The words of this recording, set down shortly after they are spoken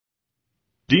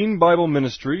Dean Bible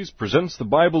Ministries presents the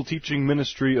Bible teaching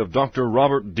ministry of Dr.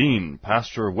 Robert Dean,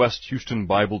 pastor of West Houston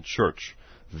Bible Church.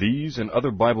 These and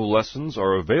other Bible lessons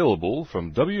are available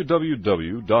from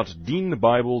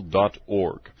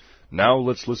www.deanbible.org. Now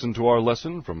let's listen to our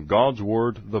lesson from God's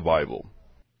Word, the Bible.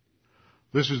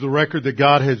 This is the record that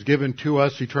God has given to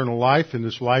us, eternal life, and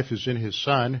this life is in His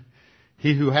Son.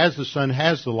 He who has the Son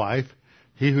has the life.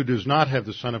 He who does not have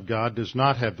the Son of God does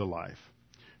not have the life.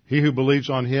 He who believes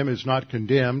on Him is not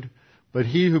condemned, but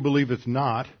he who believeth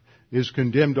not is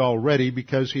condemned already,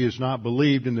 because he has not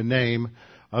believed in the name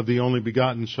of the only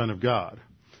begotten Son of God.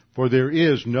 For there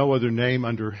is no other name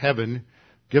under heaven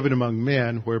given among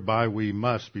men whereby we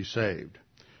must be saved.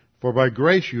 For by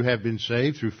grace you have been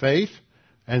saved through faith,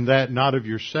 and that not of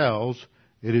yourselves.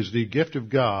 It is the gift of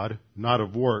God, not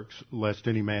of works, lest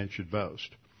any man should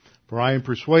boast. For I am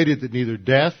persuaded that neither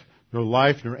death, nor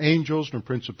life, nor angels, nor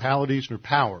principalities, nor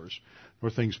powers, nor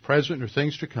things present, nor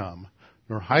things to come,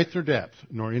 nor height, nor depth,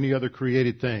 nor any other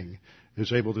created thing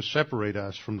is able to separate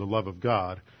us from the love of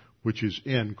God, which is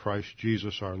in Christ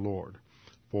Jesus our Lord.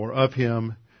 For of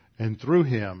Him, and through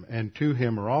Him, and to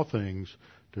Him are all things,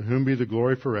 to whom be the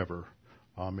glory forever.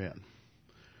 Amen.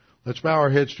 Let's bow our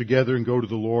heads together and go to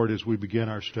the Lord as we begin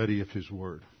our study of His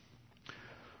Word.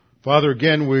 Father,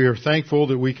 again, we are thankful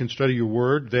that we can study your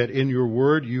word, that in your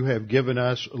word you have given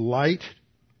us light,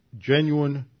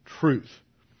 genuine truth.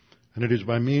 And it is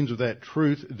by means of that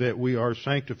truth that we are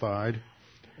sanctified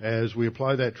as we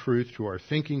apply that truth to our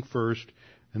thinking first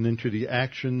and then to the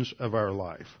actions of our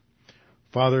life.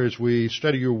 Father, as we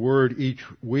study your word each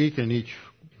week in each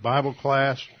Bible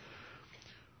class,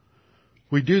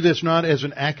 we do this not as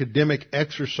an academic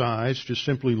exercise to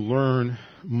simply learn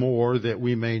more that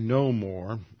we may know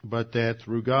more, but that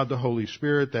through God the Holy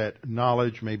Spirit that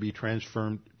knowledge may be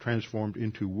transformed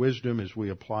into wisdom as we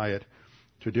apply it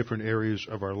to different areas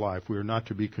of our life. We are not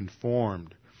to be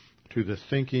conformed to the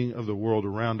thinking of the world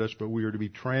around us, but we are to be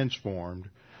transformed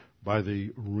by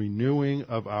the renewing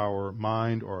of our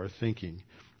mind or our thinking.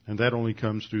 And that only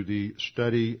comes through the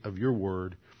study of your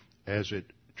word as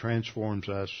it transforms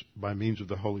us by means of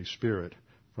the Holy Spirit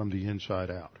from the inside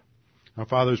out. Now,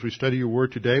 Father, as we study your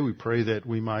word today, we pray that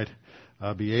we might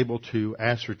be able to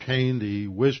ascertain the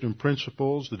wisdom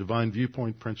principles, the divine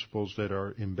viewpoint principles that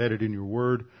are embedded in your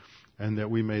word, and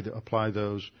that we may apply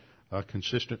those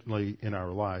consistently in our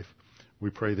life.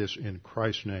 We pray this in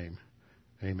Christ's name.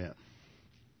 Amen.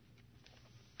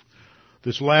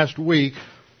 This last week,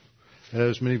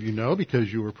 as many of you know,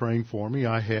 because you were praying for me,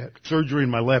 I had surgery in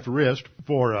my left wrist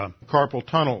for carpal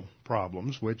tunnel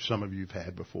problems, which some of you have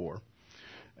had before.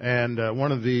 And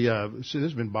this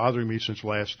has been bothering me since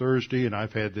last Thursday, and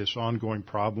I've had this ongoing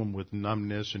problem with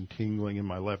numbness and tingling in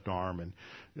my left arm. And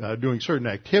doing certain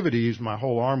activities, my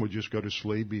whole arm would just go to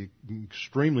sleep, be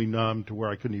extremely numb to where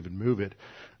I couldn't even move it,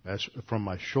 from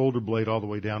my shoulder blade all the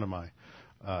way down to my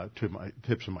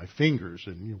tips of my fingers,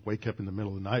 and wake up in the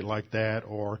middle of the night like that.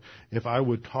 Or if I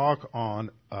would talk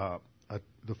on the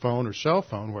phone or cell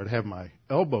phone where I'd have my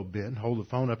elbow bent, hold the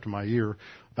phone up to my ear,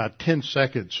 about 10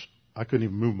 seconds, I couldn't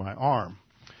even move my arm.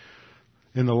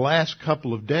 In the last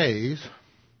couple of days,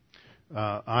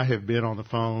 I have been on the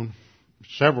phone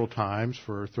several times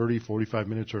for 30, 45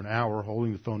 minutes or an hour,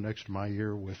 holding the phone next to my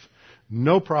ear with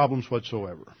no problems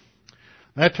whatsoever.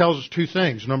 That tells us two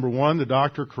things. Number one, the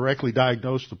doctor correctly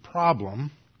diagnosed the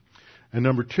problem. And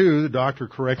number two, the doctor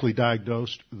correctly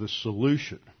diagnosed the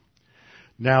solution.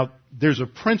 Now, there's a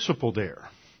principle there,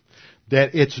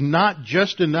 that it's not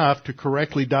just enough to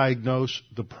correctly diagnose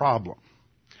the problem.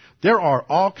 There are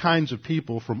all kinds of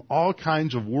people from all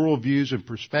kinds of worldviews and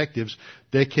perspectives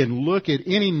that can look at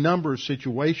any number of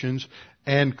situations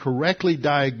and correctly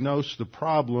diagnose the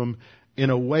problem in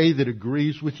a way that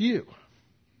agrees with you.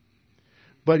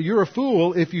 But you're a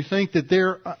fool if you think that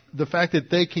the fact that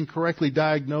they can correctly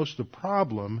diagnose the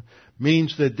problem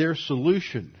means that their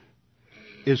solution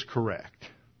is correct.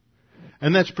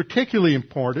 And that's particularly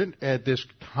important at this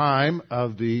time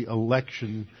of the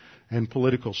election and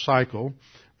political cycle,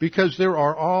 because there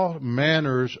are all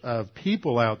manners of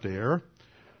people out there,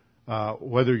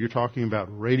 whether you're talking about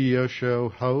radio show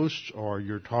hosts or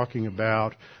you're talking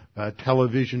about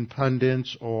television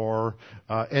pundits or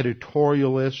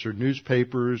editorialists or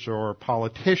newspapers or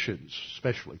politicians,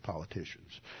 especially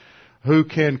politicians, who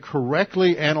can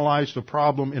correctly analyze the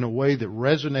problem in a way that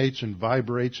resonates and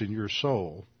vibrates in your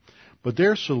soul. But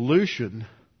their solution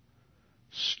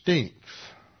stinks.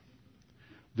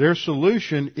 Their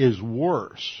solution is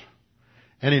worse.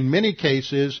 And in many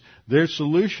cases, their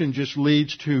solution just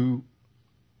leads to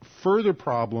further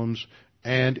problems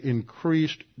and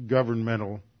increased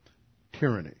governmental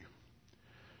tyranny.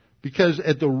 Because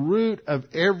at the root of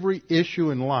every issue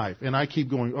in life, and I keep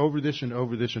going over this and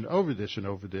over this and over this and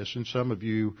over this, and some of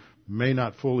you may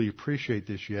not fully appreciate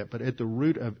this yet, but at the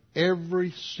root of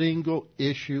every single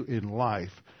issue in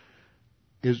life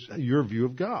is your view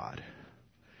of God.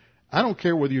 I don't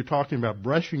care whether you're talking about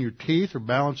brushing your teeth or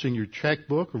balancing your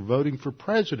checkbook or voting for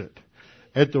president.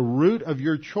 At the root of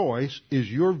your choice is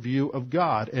your view of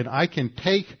God, and I can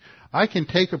take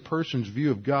a person's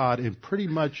view of God and pretty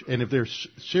much, and if they're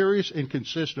serious and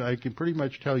consistent, I can pretty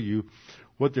much tell you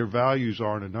what their values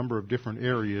are in a number of different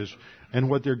areas and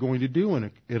what they're going to do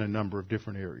in a number of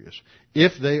different areas,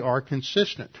 if they are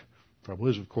consistent. The trouble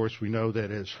is, of course, we know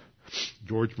that as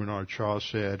George Bernard Shaw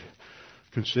said,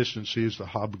 consistency is the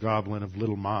hobgoblin of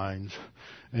little minds.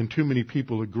 And too many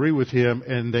people agree with him,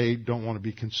 and they don't want to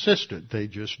be consistent. They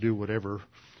just do whatever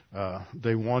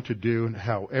they want to do, and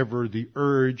however the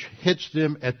urge hits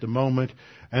them at the moment,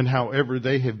 and however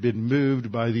they have been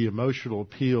moved by the emotional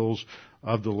appeals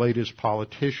of the latest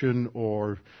politician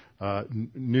or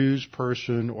news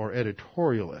person or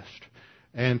editorialist.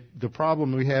 And the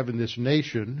problem we have in this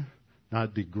nation,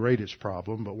 not the greatest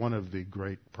problem, but one of the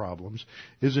great problems,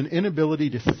 is an inability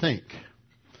to think.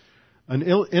 An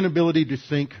inability to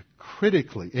think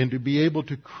critically and to be able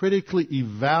to critically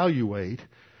evaluate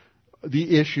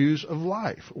the issues of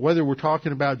life. Whether we're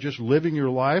talking about just living your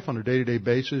life on a day-to-day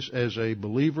basis as a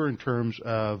believer in terms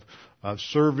of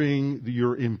serving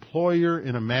your employer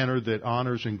in a manner that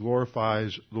honors and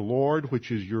glorifies the Lord,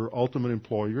 which is your ultimate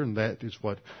employer, and that is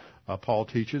what Paul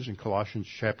teaches in Colossians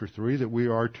chapter 3, that we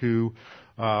are to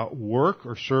work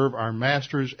or serve our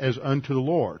masters as unto the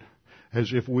Lord,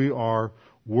 as if we are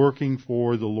working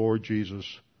for the Lord Jesus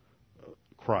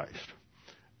Christ.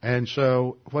 And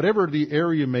so, whatever the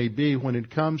area may be when it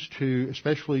comes to,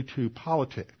 especially to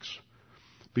politics,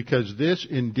 because this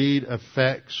indeed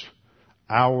affects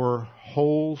our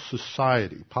whole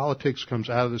society. Politics comes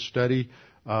out of the study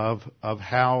of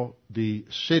how the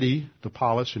city, the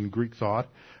polis in Greek thought,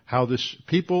 how this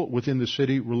people within the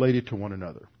city related to one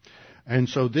another. And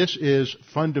so this is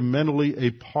fundamentally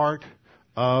a part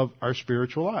of our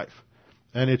spiritual life.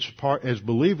 And it's part, as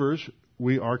believers,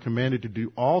 we are commanded to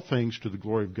do all things to the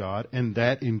glory of God, and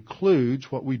that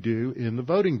includes what we do in the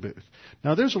voting booth.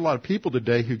 Now, there's a lot of people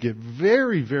today who get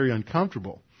very, very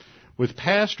uncomfortable with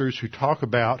pastors who talk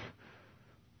about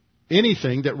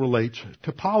anything that relates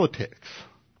to politics.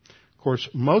 Of course,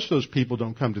 most of those people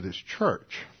don't come to this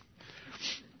church.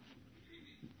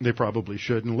 They probably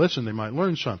should, and listen, they might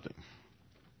learn something.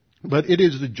 But it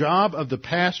is the job of the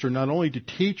pastor not only to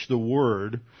teach the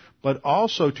Word, but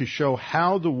also to show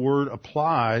how the Word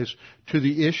applies to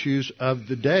the issues of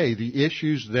the day, the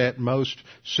issues that most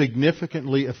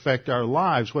significantly affect our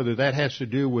lives, whether that has to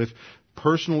do with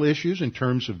personal issues in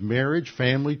terms of marriage,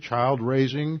 family, child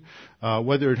raising,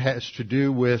 whether it has to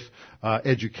do with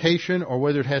education, or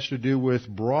whether it has to do with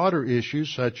broader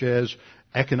issues such as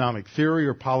economic theory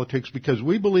or politics, because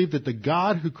we believe that the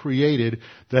God who created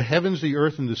the heavens, the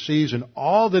earth, and the seas, and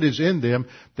all that is in them,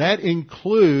 that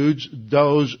includes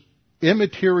those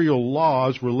immaterial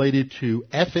laws related to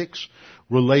ethics,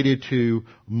 related to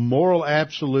moral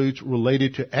absolutes,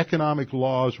 related to economic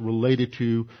laws, related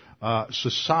to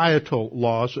societal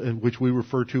laws, which we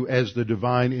refer to as the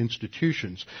divine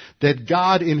institutions. That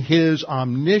God in His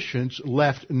omniscience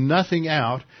left nothing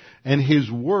out, and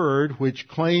His Word, which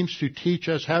claims to teach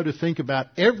us how to think about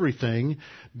everything,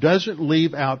 doesn't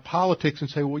leave out politics and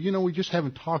say, well, we just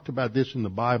haven't talked about this in the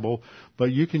Bible,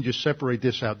 but you can just separate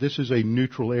this out. This is a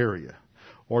neutral area.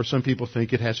 Or some people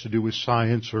think it has to do with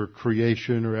science or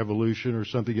creation or evolution or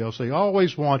something else. They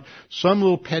always want some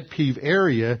little pet peeve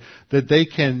area that they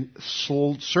can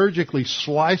surgically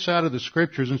slice out of the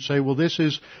Scriptures and say, well, this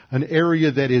is an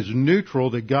area that is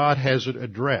neutral, that God hasn't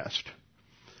addressed.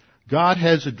 God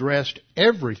has addressed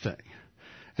everything.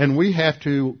 And we have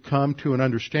to come to an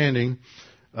understanding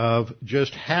of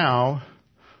just how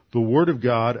the Word of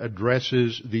God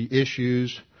addresses the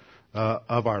issues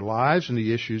of our lives and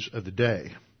the issues of the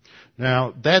day.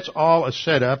 Now, that's all a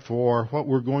setup for what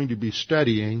we're going to be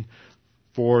studying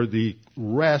for the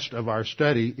rest of our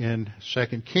study in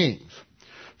 2 Kings.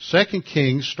 2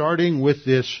 Kings, starting with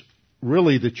this,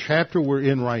 really the chapter we're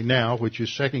in right now, which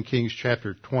is 2 Kings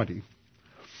chapter 20,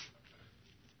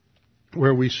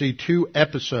 where we see two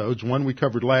episodes. One we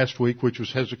covered last week, which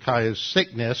was Hezekiah's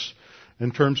sickness,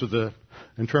 in terms of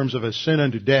a sin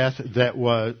unto death that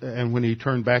was, and when he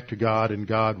turned back to God, and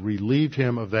God relieved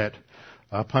him of that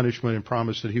punishment and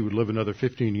promised that he would live another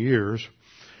 15 years,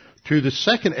 to the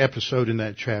second episode in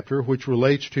that chapter, which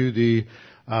relates to the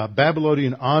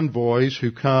Babylonian envoys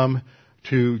who come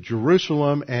to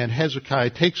Jerusalem, and Hezekiah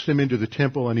takes them into the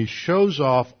temple, and he shows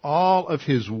off all of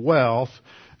his wealth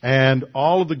and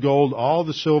all of the gold, all of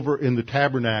the silver in the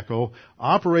tabernacle,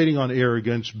 operating on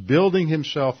arrogance, building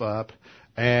himself up,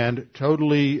 and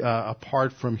totally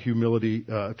apart from humility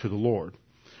to the Lord.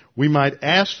 We might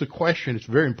ask the question, it's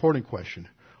a very important question,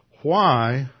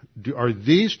 why are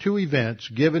these two events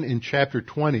given in chapter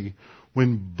 20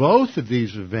 when both of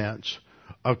these events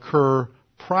occur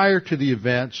prior to the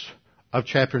events of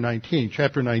chapter 19?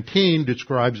 Chapter 19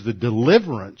 describes the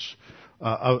deliverance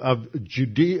of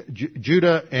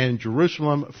Judah and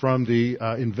Jerusalem from the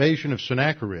invasion of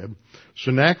Sennacherib.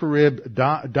 Sennacherib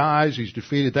dies, he's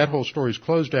defeated. That whole story is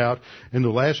closed out in the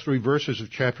last 3 verses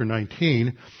of chapter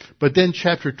 19. But then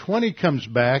chapter 20 comes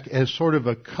back as sort of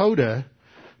a coda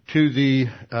to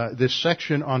this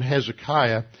section on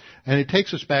Hezekiah, and it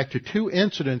takes us back to 2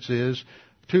 incidences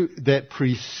that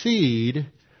precede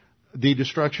the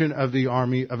destruction of the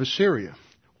army of Assyria.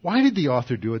 Why did the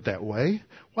author do it that way?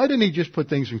 Why didn't he just put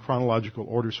things in chronological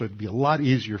order so it'd be a lot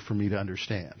easier for me to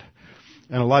understand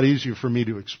and a lot easier for me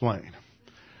to explain?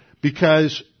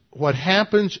 Because what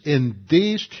happens in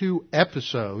these 2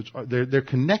 episodes, they're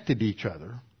connected to each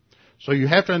other. So you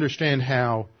have to understand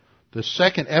how the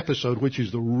second episode, which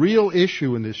is the real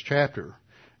issue in this chapter,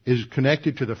 is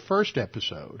connected to the first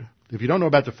episode. If you don't know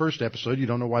about the first episode, you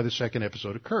don't know why the second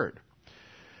episode occurred.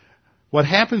 What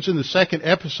happens in the second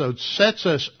episode sets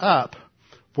us up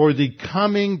for the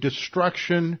coming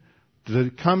destruction,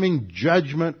 the coming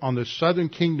judgment on the southern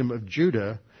kingdom of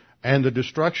Judah, and the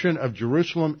destruction of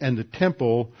Jerusalem and the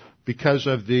temple because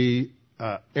of the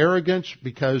arrogance,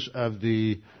 because of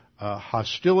the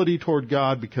hostility toward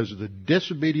God, because of the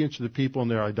disobedience of the people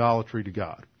and their idolatry to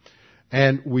God.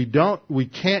 And we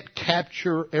can't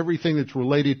capture everything that's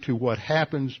related to what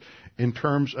happens in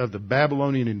terms of the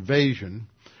Babylonian invasion,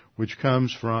 which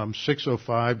comes from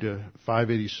 605 to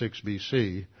 586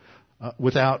 BC,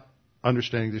 without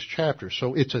understanding this chapter.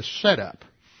 So it's a setup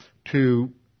to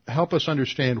help us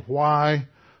understand why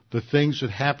the things that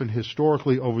happen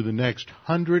historically over the next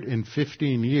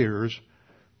 115 years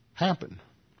happen.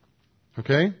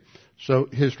 Okay? So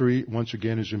history, once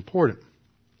again, is important.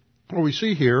 What we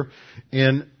see here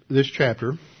in this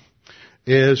chapter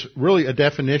is really a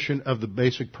definition of the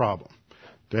basic problem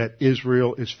that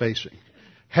Israel is facing.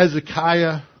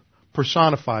 Hezekiah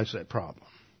personifies that problem.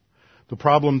 The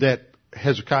problem that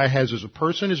Hezekiah has as a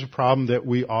person is a problem that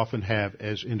we often have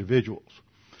as individuals.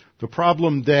 The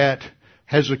problem that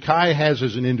Hezekiah has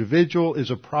as an individual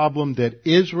is a problem that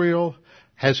Israel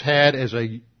has had as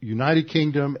a united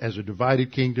kingdom, as a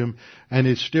divided kingdom, and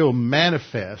is still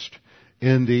manifest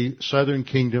in the southern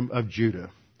kingdom of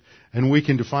Judah. And we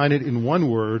can define it in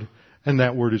one word, and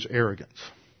that word is arrogance.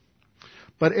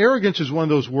 But arrogance is one of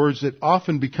those words that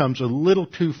often becomes a little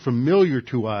too familiar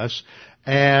to us,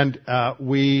 and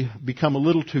we become a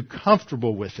little too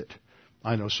comfortable with it.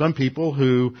 I know some people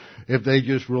who, if they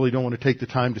just really don't want to take the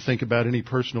time to think about any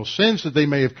personal sins that they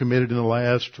may have committed in the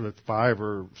last 5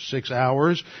 or 6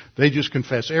 hours, they just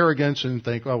confess arrogance and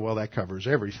think, oh, well, that covers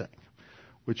everything,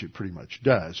 which it pretty much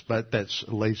does. But that's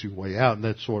a lazy way out, and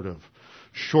that sort of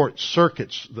short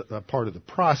circuits the part of the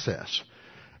process.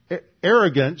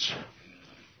 Arrogance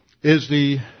is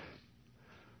the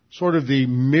sort of the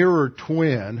mirror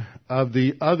twin of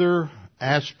the other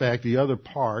aspect, the other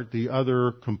part, the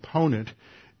other component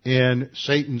in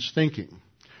Satan's thinking.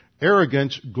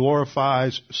 Arrogance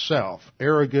glorifies self.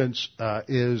 Arrogance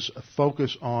is a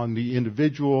focus on the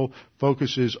individual,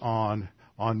 focuses on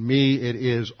me. It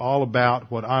is all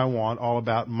about what I want, all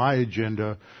about my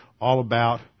agenda, all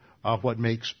about what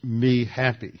makes me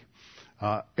happy.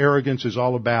 Arrogance is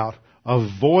all about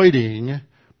avoiding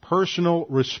personal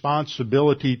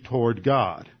responsibility toward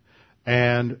God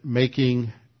and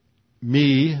making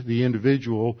me, the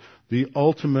individual, the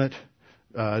ultimate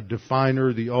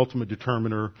definer, the ultimate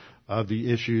determiner of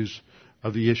the issues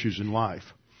in life.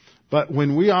 But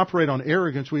when we operate on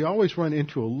arrogance, we always run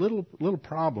into a little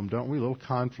problem, don't we? A little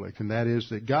conflict, and that is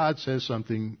that God says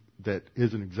something that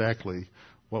isn't exactly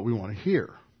what we want to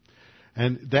hear.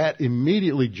 And that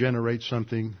immediately generates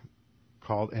something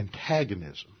called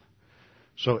antagonism.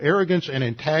 So arrogance and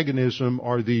antagonism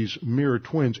are these mirror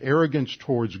twins. Arrogance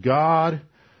towards God,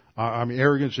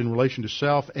 arrogance in relation to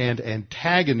self, and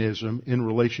antagonism in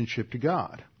relationship to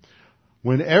God.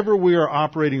 Whenever we are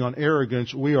operating on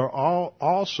arrogance, we are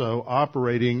also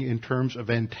operating in terms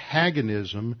of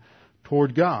antagonism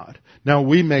toward God. Now,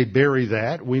 we may bury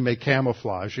that, we may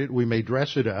camouflage it, we may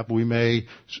dress it up, we may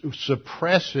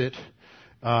suppress it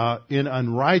in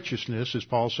unrighteousness, as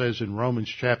Paul says in Romans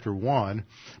chapter 1.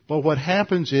 But what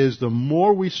happens is the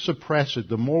more we suppress it,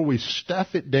 the more we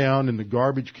stuff it down in the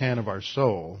garbage can of our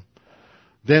soul,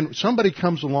 then somebody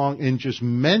comes along and just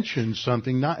mentions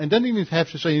something, and doesn't even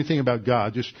have to say anything about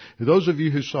God. Just those of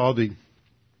you who saw the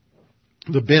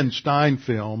Ben Stein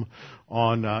film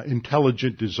on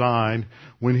intelligent design,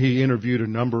 when he interviewed a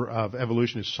number of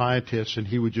evolutionist scientists, and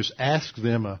he would just ask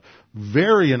them a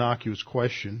very innocuous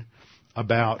question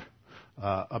about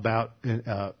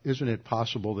isn't it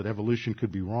possible that evolution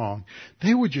could be wrong?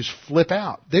 They would just flip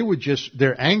out.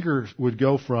 Their anger would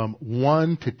go from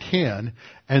 1 to 10,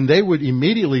 and they would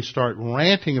immediately start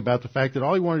ranting about the fact that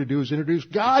all he wanted to do is introduce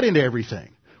God into everything.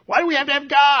 Why do we have to have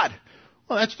God?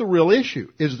 Well, that's the real issue,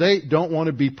 is they don't want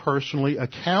to be personally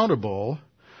accountable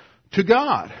to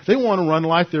God. They want to run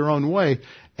life their own way.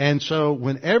 And so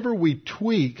whenever we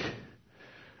tweak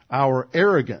our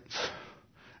arrogance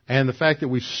and the fact that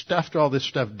we stuffed all this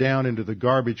stuff down into the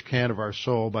garbage can of our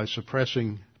soul by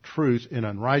suppressing truth in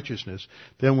unrighteousness,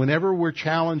 then whenever we're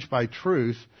challenged by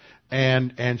truth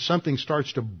and something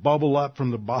starts to bubble up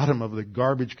from the bottom of the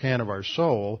garbage can of our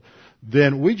soul,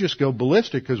 then we just go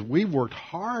ballistic because we've worked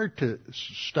hard to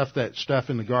stuff that stuff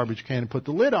in the garbage can and put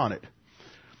the lid on it.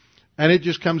 And it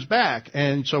just comes back.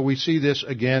 And so we see this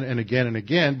again and again and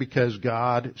again because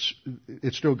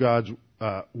it's still God's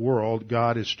world.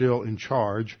 God is still in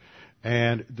charge.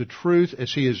 And the truth,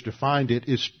 as He has defined it,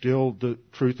 is still the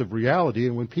truth of reality.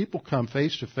 And when people come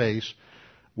face to face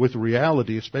with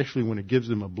reality, especially when it gives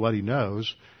them a bloody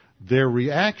nose, their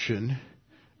reaction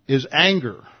is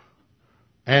anger.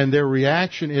 And their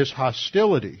reaction is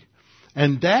hostility.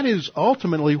 And that is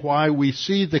ultimately why we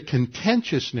see the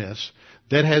contentiousness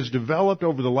that has developed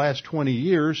over the last 20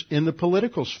 years in the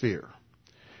political sphere.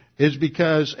 Is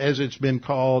because, as it's been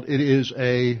called, it is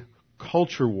a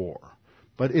culture war.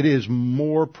 But it is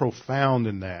more profound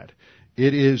than that.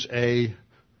 It is a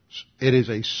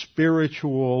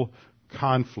spiritual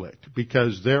conflict,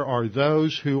 because there are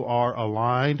those who are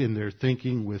aligned in their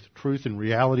thinking with truth and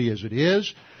reality as it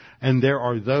is, and there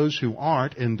are those who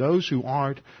aren't, and those who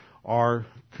aren't are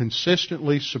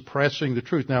consistently suppressing the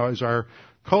truth. Now, as our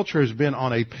culture has been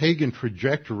on a pagan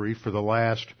trajectory for the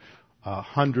last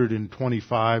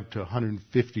 125 to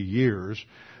 150 years,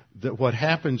 that what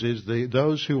happens is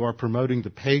those who are promoting the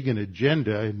pagan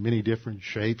agenda in many different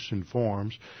shapes and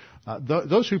forms,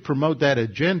 those who promote that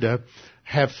agenda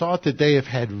have thought that they have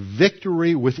had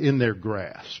victory within their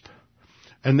grasp.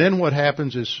 And then what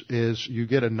happens is you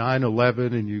get a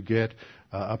 9/11 and you get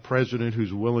a president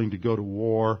who's willing to go to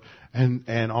war,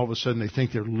 and all of a sudden they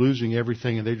think they're losing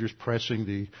everything and they're just pressing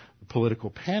the political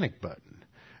panic button.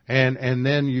 And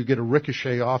then you get a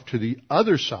ricochet off to the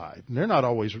other side. And they're not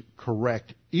always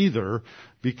correct either,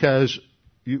 because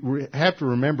you have to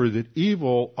remember that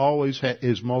evil always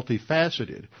is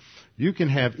multifaceted. You can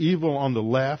have evil on the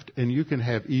left and you can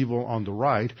have evil on the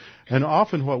right. And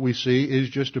often what we see is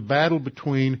just a battle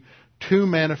between two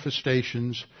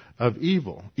manifestations of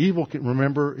evil. Evil can,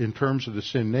 remember, in terms of the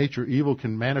sin nature, evil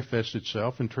can manifest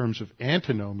itself in terms of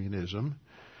antinomianism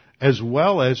as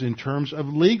well as in terms of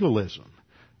legalism.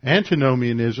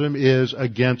 Antinomianism is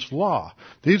against law.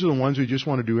 These are the ones who just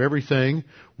want to do everything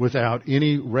without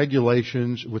any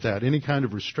regulations, without any kind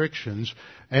of restrictions,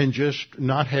 and just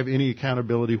not have any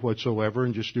accountability whatsoever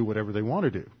and just do whatever they want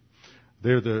to do.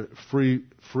 They're the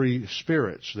free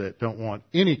spirits that don't want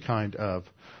any kind of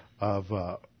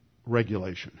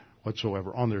regulation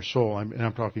whatsoever on their soul, and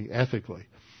I'm talking ethically.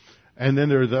 And then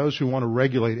there are those who want to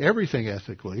regulate everything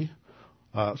ethically,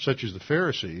 such as the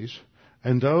Pharisees,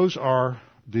 and those are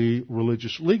the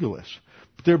religious legalists.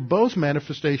 But they're both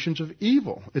manifestations of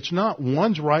evil. It's not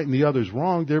one's right and the other's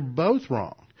wrong. They're both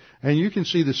wrong. And you can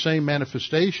see the same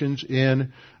manifestations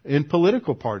in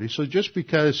political parties. So just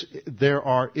because there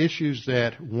are issues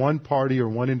that one party or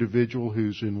one individual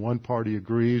who's in one party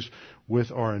agrees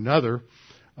with or another,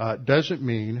 doesn't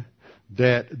mean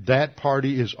that that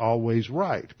party is always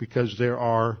right. Because there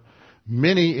are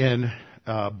many in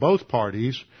both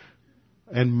parties,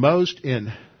 and most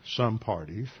in some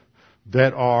parties,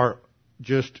 that are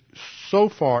just so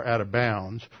far out of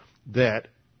bounds that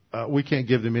we can't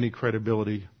give them any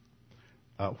credibility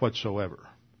whatsoever.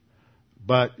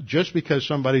 But just because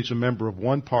somebody's a member of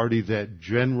one party that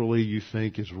generally you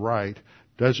think is right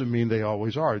doesn't mean they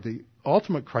always are. The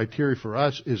ultimate criteria for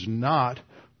us is not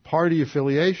party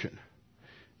affiliation.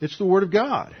 It's the Word of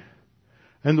God.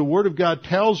 And the Word of God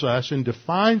tells us and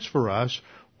defines for us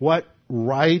what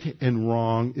right and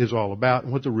wrong is all about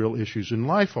and what the real issues in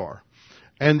life are.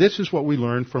 And this is what we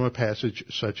learn from a passage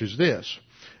such as this.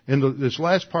 In this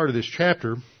last part of this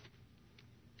chapter,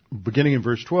 beginning in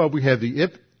verse 12, we have the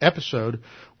episode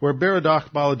where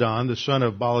Berodach Baladan, the son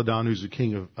of Baladan, who's the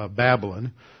king of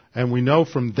Babylon, and we know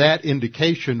from that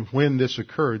indication when this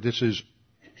occurred, this is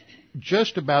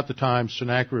just about the time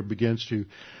Sennacherib begins to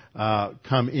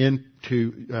come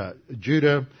into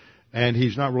Judah, and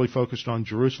he's not really focused on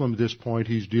Jerusalem at this point.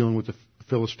 He's dealing with the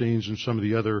Philistines and some of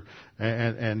the other,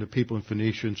 and the people in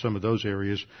Phoenicia and some of those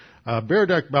areas.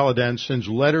 Berodach Baladan sends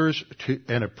letters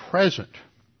and a present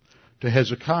to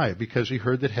Hezekiah because he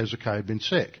heard that Hezekiah had been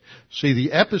sick. See,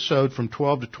 the episode from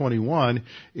 12 to 21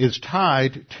 is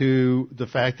tied to the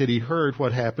fact that he heard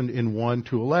what happened in 1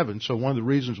 to 11. So one of the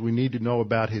reasons we need to know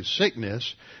about his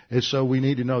sickness is so we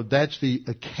need to know that's the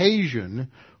occasion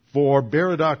for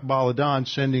Berodach Baladan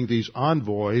sending these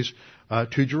envoys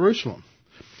to Jerusalem.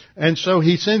 And so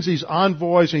he sends these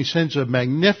envoys and he sends a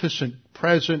magnificent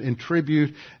present and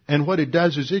tribute, and what it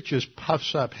does is it just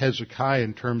puffs up Hezekiah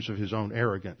in terms of his own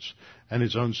arrogance and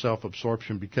his own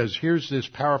self-absorption, because here's this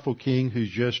powerful king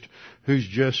who's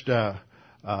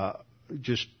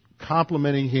just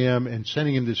complimenting him and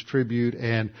sending him this tribute,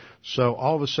 and so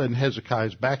all of a sudden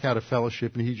Hezekiah's back out of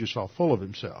fellowship and he's just all full of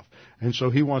himself. And so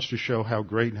he wants to show how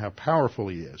great and how powerful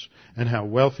he is and how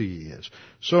wealthy he is.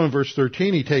 So in verse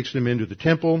 13 he takes them into the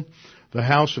temple, the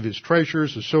house of his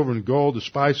treasures, the silver and gold, the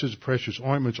spices, the precious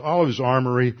ointments, all of his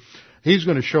armory. He's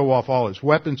going to show off all his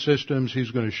weapon systems.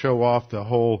 He's going to show off the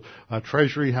whole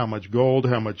treasury, how much gold,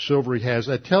 how much silver he has.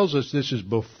 That tells us this is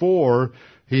before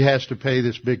he has to pay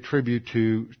this big tribute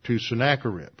to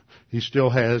Sennacherib. He still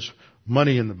has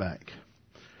money in the bank.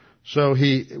 So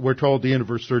we're told at the end of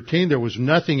verse 13, there was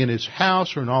nothing in his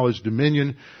house or in all his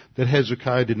dominion that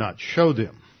Hezekiah did not show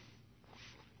them.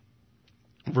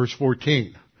 Verse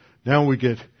 14. Now we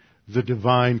get the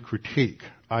divine critique.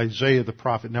 Isaiah the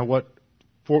prophet. Now what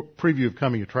preview of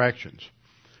coming attractions?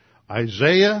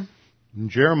 Isaiah,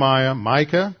 Jeremiah,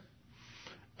 Micah,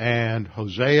 and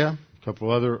Hosea, a couple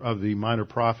other of the minor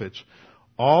prophets,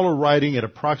 all are writing at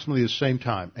approximately the same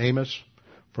time. Amos,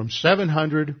 from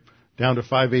 700 down to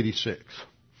 586.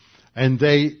 And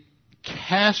they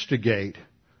castigate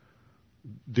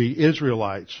the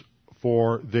Israelites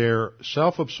for their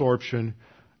self-absorption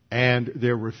and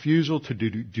their refusal to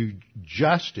do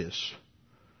justice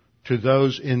to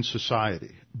those in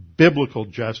society. Biblical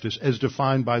justice as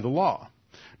defined by the law.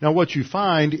 Now what you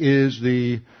find is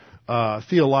the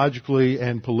theologically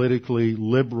and politically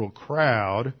liberal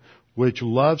crowd, which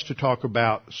loves to talk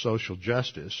about social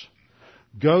justice,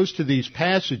 goes to these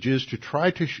passages to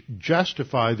try to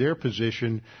justify their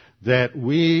position that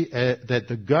that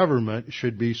the government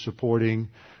should be supporting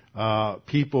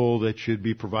people, that should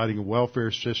be providing a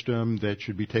welfare system, that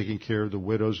should be taking care of the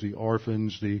widows, the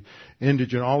orphans, the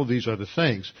indigent, all of these other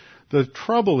things. The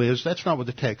trouble is, that's not what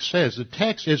the text says. The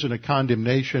text isn't a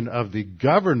condemnation of the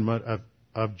government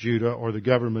of Judah or the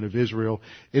government of Israel.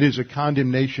 It is a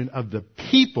condemnation of the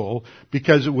people,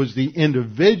 because it was the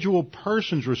individual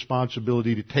person's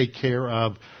responsibility to take care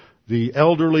of the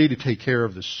elderly, to take care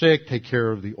of the sick, take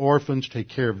care of the orphans, take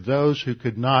care of those who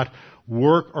could not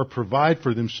work or provide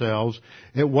for themselves.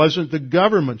 It wasn't the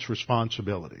government's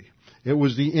responsibility. It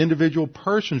was the individual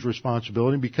person's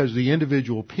responsibility, because the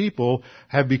individual people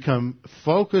have become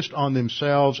focused on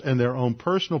themselves and their own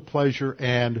personal pleasure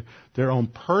and their own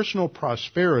personal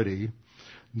prosperity.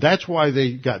 That's why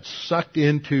they got sucked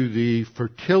into the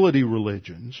fertility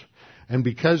religions. And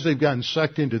because they've gotten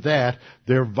sucked into that,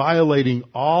 they're violating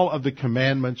all of the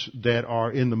commandments that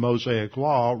are in the Mosaic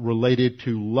Law related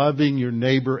to loving your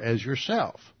neighbor as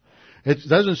yourself. It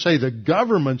doesn't say the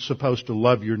government's supposed to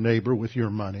love your neighbor with your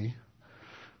money.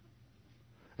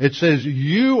 It says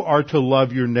you are to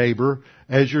love your neighbor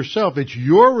as yourself. It's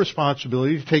your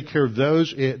responsibility to take care of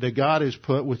those that God has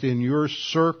put within your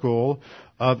circle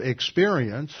of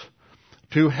experience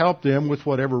to help them with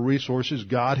whatever resources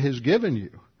God has given you.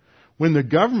 When the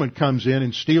government comes in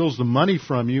and steals the money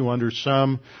from you under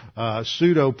some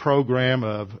pseudo program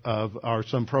or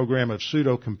some program of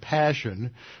pseudo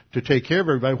compassion to take care of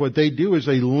everybody, what they do is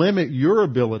they limit your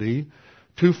ability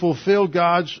to fulfill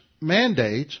God's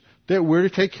mandates that we're to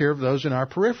take care of those in our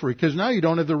periphery. Because now you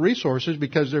don't have the resources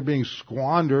because they're being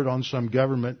squandered on some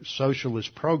government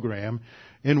socialist program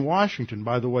in Washington.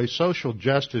 By the way, social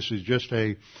justice is just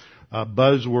a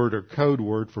buzzword or code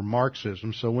word for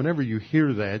Marxism. So whenever you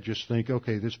hear that, just think,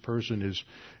 okay, this person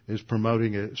is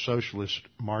promoting a socialist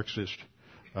Marxist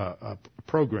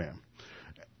program.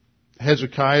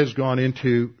 Hezekiah has gone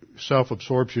into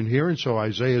self-absorption here, and so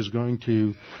Isaiah is going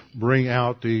to bring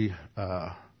out the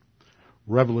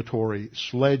revelatory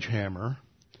sledgehammer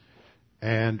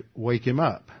and wake him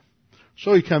up.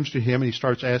 So he comes to him and he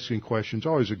starts asking questions,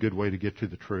 always a good way to get to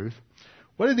the truth.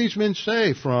 what did these men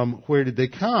say? From where did they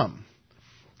come?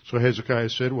 So Hezekiah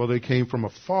said, well, they came from a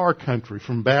far country,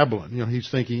 from Babylon. He's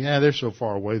thinking, they're so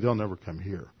far away, they'll never come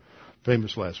here.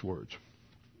 Famous last words.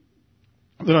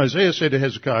 Then Isaiah said to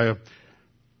Hezekiah,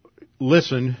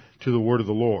 listen to the word of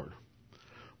the Lord.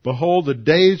 Behold, the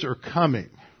days are coming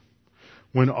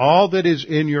when all that is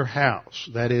in your house,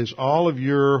 that is, all of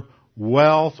your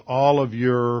wealth, all of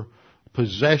your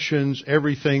possessions,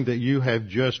 everything that you have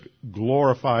just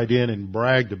glorified in and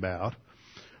bragged about,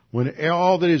 when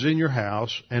all that is in your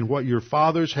house and what your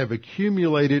fathers have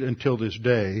accumulated until this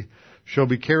day shall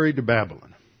be carried to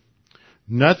Babylon.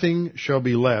 Nothing shall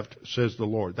be left, says the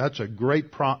Lord. That's a great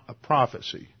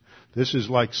prophecy. This is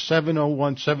like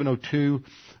 701, 702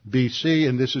 BC,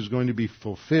 and this is going to be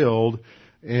fulfilled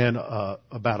in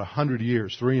about 100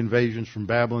 years. 3 invasions from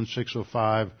Babylon,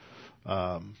 605,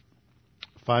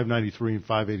 593, and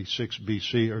 586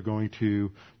 BC are going to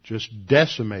just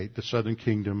decimate the southern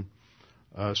kingdom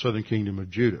of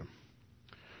Judah.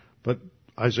 But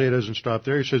Isaiah doesn't stop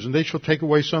there. He says, and they shall take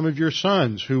away some of your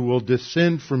sons who will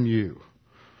descend from you.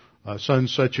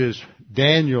 Sons such as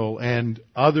Daniel and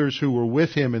others who were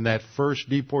with him in that first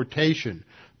deportation.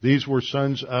 These were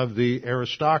sons of the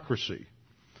aristocracy.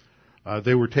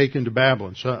 They were taken to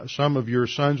Babylon. So, some of your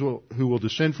sons who will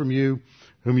descend from you,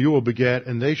 whom you will beget,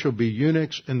 and they shall be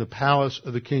eunuchs in the palace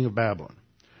of the king of Babylon.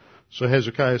 So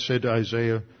Hezekiah said to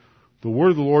Isaiah, the word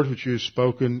of the Lord which you have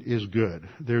spoken is good.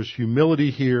 There's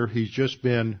humility here. He's just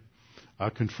been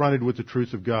confronted with the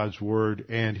truth of God's word,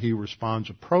 and he responds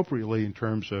appropriately in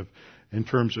terms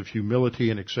of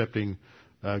humility and accepting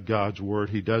God's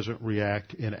word. He doesn't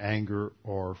react in anger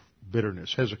or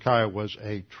bitterness. Hezekiah was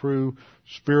a true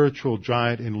spiritual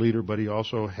giant and leader, but he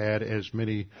also had, as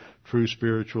many true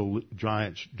spiritual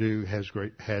giants do,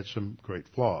 had some great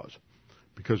flaws,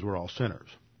 because we're all sinners.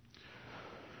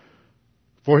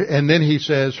 And then he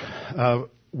says,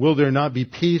 will there not be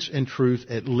peace and truth,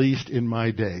 at least in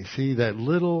my day? See, that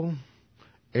little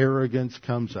arrogance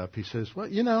comes up. He says,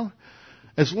 well,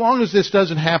 as long as this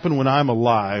doesn't happen when I'm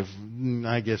alive,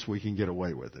 I guess we can get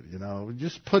away with it.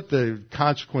 Just put the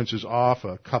consequences off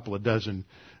a couple of dozen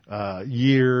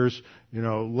years.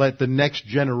 Let the next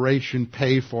generation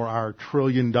pay for our $1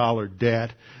 trillion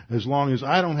debt. As long as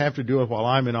I don't have to do it while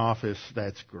I'm in office,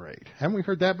 that's great. Haven't we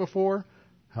heard that before?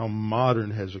 How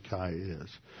modern Hezekiah is.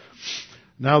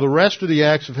 Now the rest of the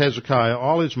acts of Hezekiah,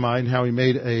 all his might, and how he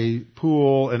made a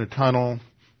pool and a tunnel,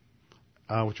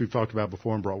 which we've talked about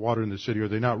before, and brought water in the city, are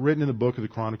they not written in the book of the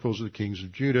Chronicles of the Kings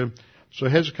of Judah? So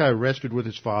Hezekiah rested with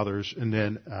his fathers, and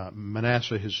then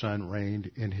Manasseh his son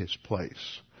reigned in his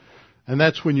place. And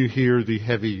that's when you hear the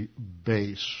heavy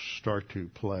bass start to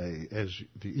play as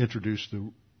they introduce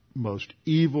the most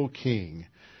evil king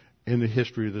in the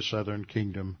history of the southern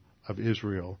kingdom of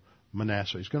Israel,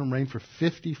 Manasseh. He's going to reign for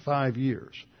 55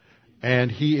 years. And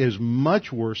he is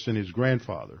much worse than his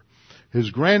grandfather.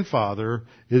 His grandfather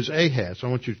is Ahaz. I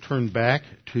want you to turn back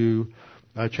to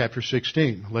chapter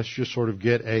 16. Let's just sort of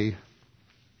get a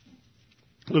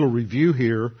little review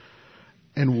here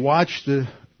and watch the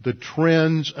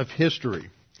trends of history.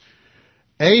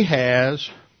 Ahaz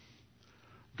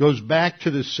goes back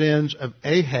to the sins of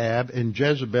Ahab and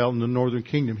Jezebel in the northern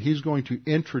kingdom. He's going to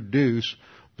introduce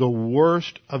the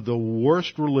worst of the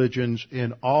worst religions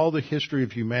in all the history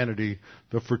of humanity,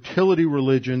 the fertility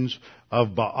religions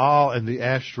of Baal and the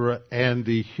Ashtoreth, and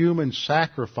the human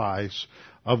sacrifice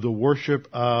of the worship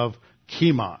of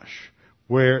Chemosh,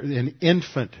 where an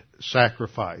infant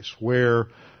sacrifice, where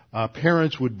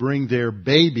parents would bring their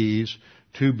babies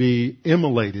to be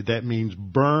immolated. That means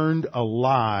burned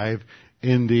alive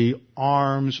in the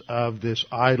arms of this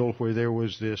idol where there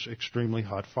was this extremely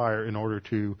hot fire in order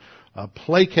to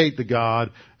placate the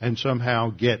god and somehow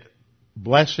get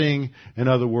blessing. In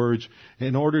other words,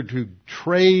 in order to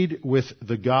trade with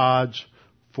the gods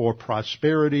for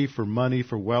prosperity, for money,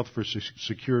 for wealth, for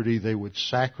security, they would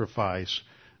sacrifice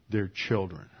their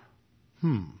children.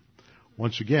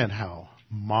 Once again, how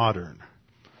modern.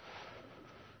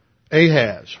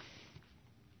 Ahaz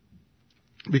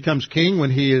becomes king when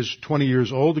he is 20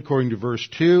 years old, according to verse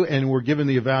 2, and we're given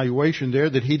the evaluation there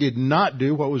that he did not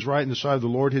do what was right in the sight of the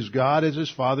Lord his God as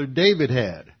his father David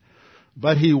had.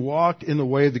 But he walked in the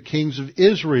way of the kings of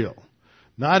Israel,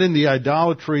 not in the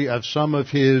idolatry of some of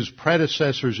his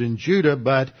predecessors in Judah,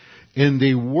 but in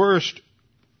the worst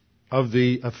of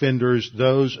the offenders,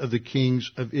 those of the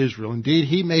kings of Israel. Indeed,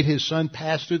 he made his son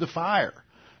pass through the fire.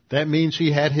 That means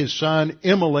he had his son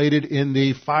immolated in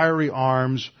the fiery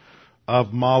arms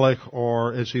of Moloch,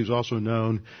 or as he's also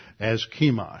known as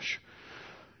Chemosh.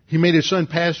 He made his son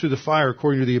pass through the fire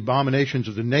according to the abominations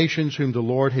of the nations whom the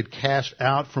Lord had cast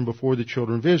out from before the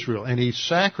children of Israel. And he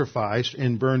sacrificed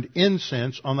and burned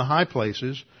incense on the high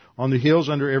places, on the hills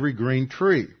under every green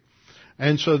tree.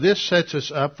 And so this sets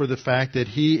us up for the fact that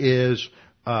he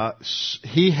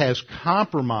has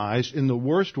compromised in the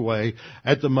worst way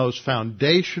at the most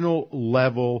foundational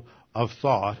level of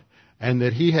thought, and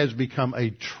that he has become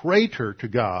a traitor to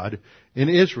God in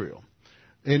Israel.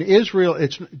 In Israel,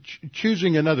 it's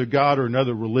choosing another god or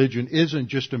another religion isn't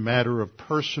just a matter of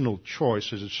personal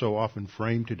choice, as it's so often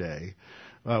framed today.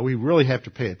 We really have to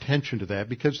pay attention to that,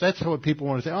 because that's how people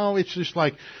want to say, oh, it's just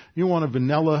like you want a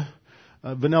vanilla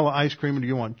ice cream, or do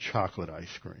you want chocolate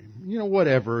ice cream?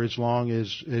 Whatever, as long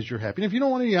as you're happy. And if you don't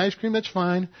want any ice cream, that's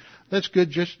fine. That's good.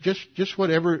 Just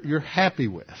whatever you're happy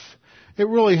with. It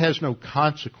really has no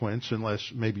consequence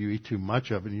unless maybe you eat too much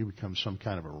of it and you become some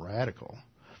kind of a radical,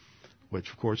 which,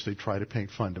 of course, they try to paint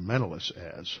fundamentalists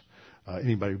as.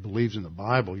 Anybody who believes in the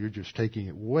Bible, you're just taking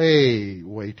it way,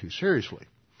 way too seriously.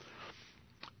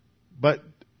 But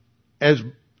as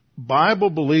Bible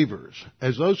believers,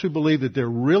 as those who believe that there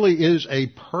really is a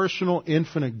personal,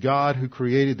 infinite God who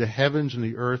created the heavens and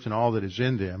the earth and all that is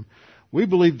in them, we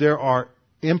believe there are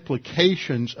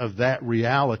implications of that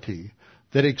reality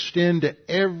that extend to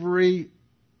every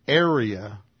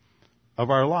area of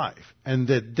our life, and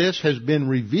that this has been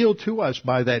revealed to us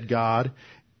by that God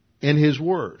in His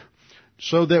Word.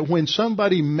 So that when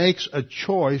somebody makes a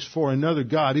choice for another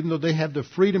God, even though they have the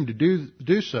freedom to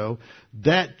do so,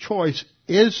 that choice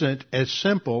isn't as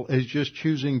simple as just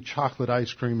choosing chocolate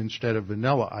ice cream instead of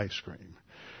vanilla ice cream.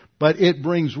 But it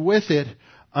brings with it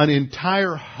an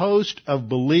entire host of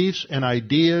beliefs and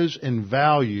ideas and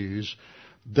values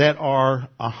that are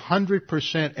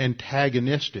 100%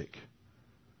 antagonistic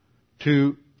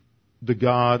to the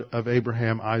God of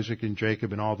Abraham, Isaac, and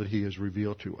Jacob and all that He has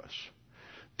revealed to us.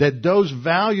 That those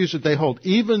values that they hold,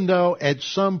 even though at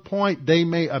some point they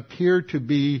may appear to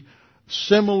be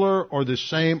similar or the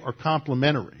same or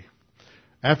complementary.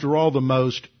 After all, the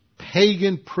most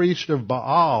pagan priest of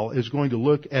Baal is going to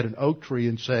look at an oak tree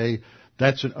and say,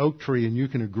 that's an oak tree, and you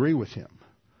can agree with him.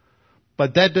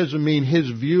 But that doesn't mean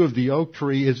his view of the oak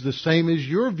tree is the same as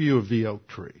your view of the oak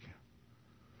tree.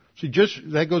 See,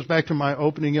 that goes back to my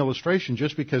opening illustration.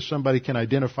 Just because somebody can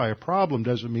identify a problem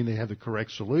doesn't mean they have the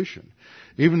correct solution.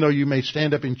 Even though you may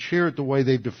stand up and cheer at the way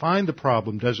they've defined the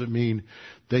problem doesn't mean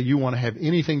that you want to have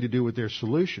anything to do with their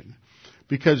solution.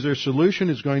 Because their solution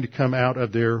is going to come out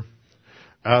of their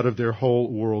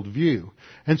whole worldview.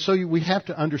 And so we have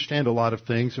to understand a lot of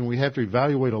things, and we have to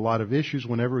evaluate a lot of issues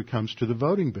whenever it comes to the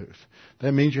voting booth.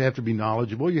 That means you have to be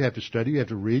knowledgeable, you have to study, you have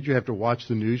to read, you have to watch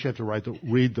the news, you have to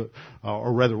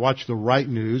watch the right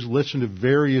news, listen to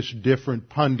various different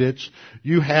pundits.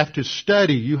 You have to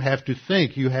study, you have to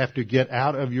think, you have to get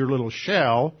out of your little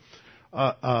shell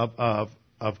of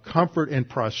comfort and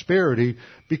prosperity,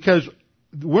 because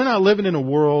we're not living in a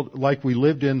world like we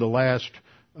lived in the last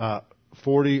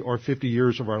 40 or 50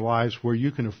 years of our lives, where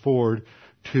you can afford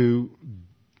to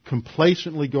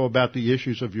complacently go about the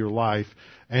issues of your life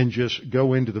and just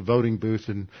go into the voting booth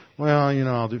and,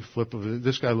 I'll do a flip of it.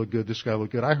 This guy looked good, this guy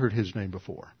looked good. I heard his name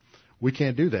before. We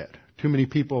can't do that. Too many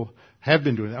people have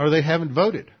been doing that, or they haven't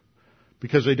voted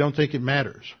because they don't think it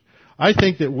matters. I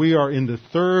think that we are in the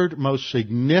third most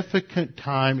significant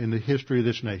time in the history of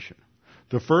this nation.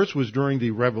 The first was during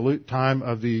the time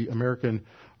of the American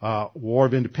War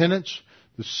of Independence.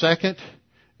 The second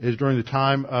is during the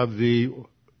time of the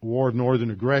War of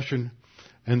Northern Aggression.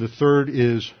 And the third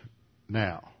is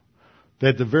now.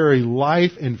 That the very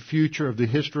life and future of the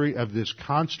history of this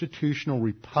constitutional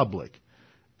republic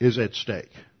is at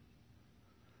stake.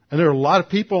 And there are a lot of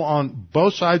people on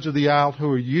both sides of the aisle who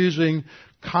are using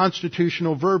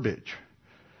constitutional verbiage.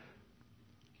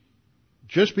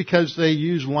 Just because they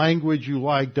use language you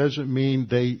like doesn't mean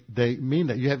they mean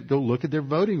that. You have to go look at their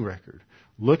voting record.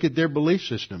 Look at their belief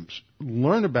systems.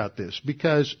 Learn about this.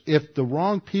 Because if the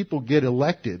wrong people get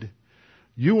elected,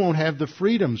 you won't have the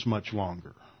freedoms much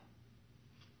longer.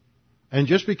 And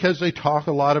just because they talk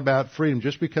a lot about freedom,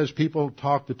 just because people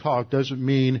talk the talk, doesn't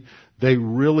mean they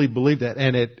really believe that.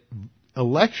 And at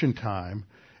election time,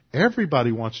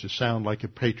 everybody wants to sound like a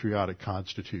patriotic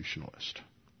constitutionalist.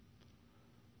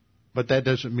 But that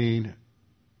doesn't mean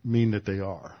that they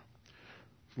are.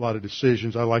 A lot of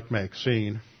decisions. I like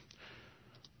Maxine.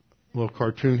 A little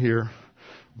cartoon here.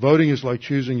 Voting is like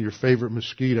choosing your favorite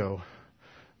mosquito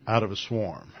out of a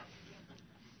swarm.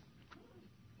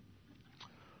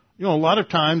 A lot of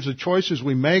times the choices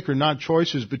we make are not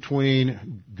choices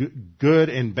between good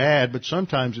and bad, but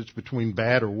sometimes it's between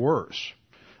bad or worse.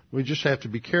 We just have to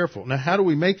be careful. Now, how do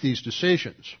we make these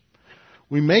decisions?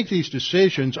 we make these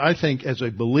decisions, I think as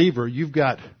a believer, you've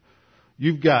got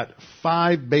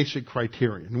 5 basic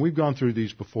criteria. And we've gone through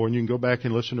these before, and you can go back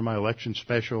and listen to my election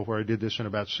special where I did this in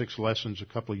about 6 lessons a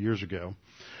couple of years ago.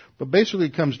 But basically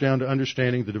it comes down to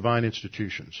understanding the divine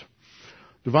institutions.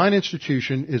 Divine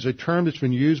institution is a term that's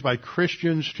been used by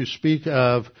Christians to speak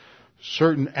of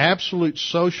certain absolute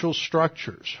social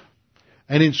structures.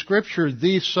 And in Scripture,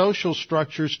 these social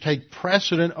structures take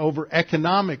precedent over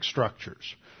economic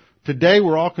structures. Today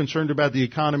we're all concerned about the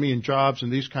economy and jobs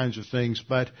and these kinds of things,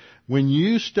 but when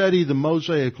you study the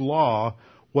Mosaic Law,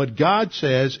 what God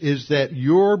says is that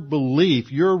your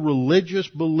belief, your religious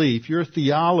belief, your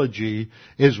theology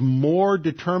is more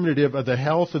determinative of the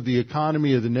health of the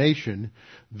economy of the nation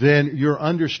than your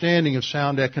understanding of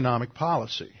sound economic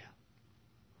policy.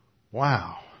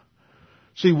 Wow.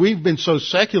 See, we've been so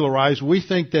secularized, we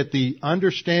think that the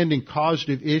understanding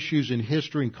causative issues in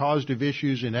history and causative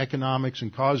issues in economics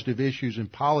and causative issues in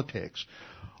politics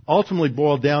ultimately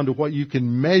boil down to what you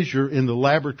can measure in the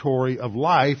laboratory of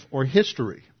life or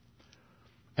history.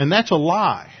 And that's a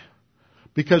lie.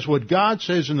 Because what God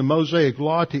says in the Mosaic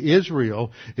Law to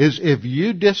Israel is if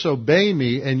you disobey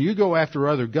me and you go after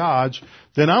other gods,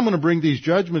 then I'm going to bring these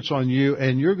judgments on you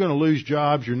and you're going to lose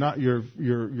jobs.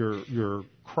 Your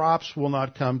crops will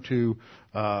not come to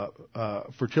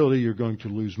fertility. You're going to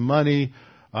lose money.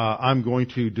 I'm going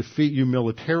to defeat you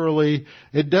militarily.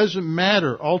 It doesn't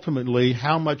matter ultimately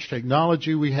how much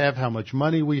technology we have, how much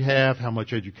money we have, how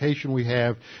much education we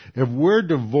have. If we're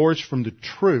divorced from the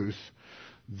truth,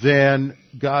 then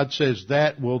God says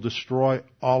that will destroy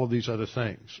all of these other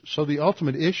things. So the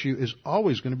ultimate issue is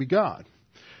always going to be God.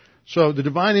 So the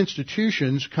divine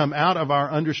institutions come out of our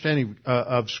understanding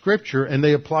of Scripture, and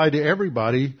they apply to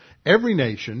everybody, every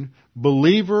nation,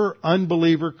 believer,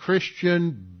 unbeliever,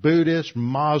 Christian, Buddhist,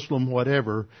 Muslim,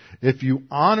 whatever. If you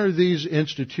honor these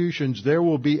institutions, there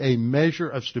will be a measure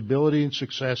of stability and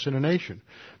success in a nation.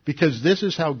 Because this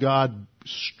is how God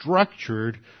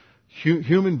structured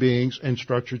human beings and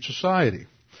structured society.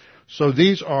 So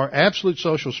these are absolute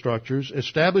social structures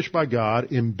established by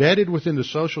God, embedded within the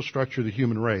social structure of the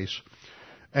human race.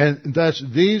 And thus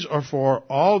these are for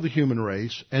all the human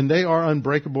race, and they are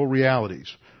unbreakable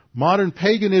realities. Modern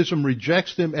paganism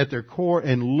rejects them at their core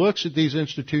and looks at these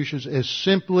institutions as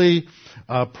simply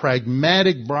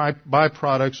pragmatic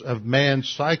byproducts of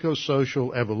man's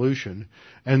psychosocial evolution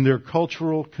and their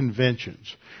cultural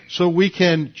conventions. So we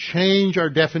can change our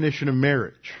definition of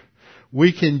marriage.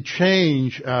 We can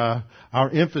change our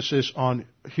emphasis on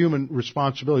human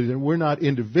responsibility, that we're not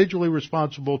individually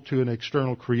responsible to an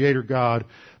external creator God,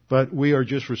 but we are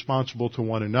just responsible to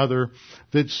one another.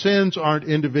 That sins aren't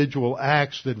individual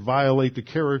acts that violate the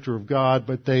character of God,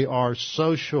 but they are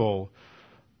social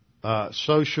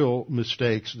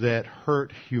mistakes that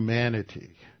hurt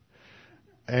humanity.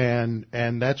 And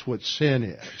that's what sin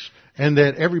is. And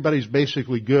that everybody's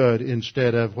basically good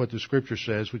instead of what the Scripture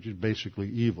says, which is basically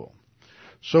evil.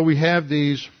 So we have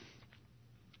these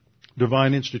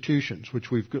divine institutions,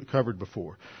 which we've covered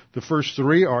before. The first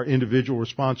 3 are individual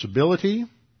responsibility,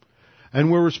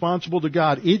 and we're responsible to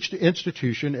God. Each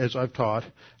institution, as I've taught,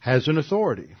 has an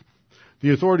authority.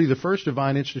 The authority of the first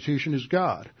divine institution is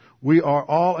God. We are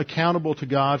all accountable to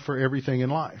God for everything in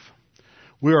life.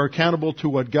 We are accountable to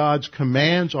what God's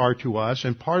commands are to us,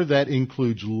 and part of that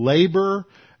includes labor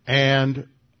and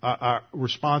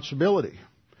responsibility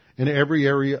in every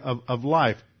area of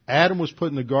life. Adam was put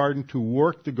in the garden to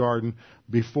work the garden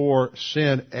before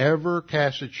sin ever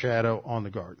cast its shadow on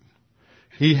the garden.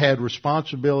 He had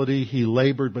responsibility, he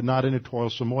labored, but not in a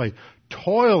toilsome way.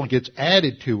 Toil gets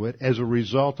added to it as a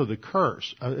result of the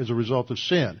curse, as a result of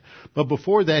sin. But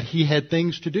before that, he had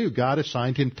things to do. God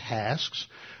assigned him tasks,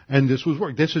 and this was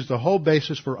work. This is the whole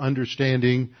basis for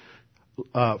understanding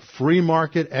free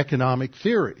market economic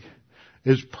theory,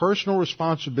 is personal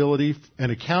responsibility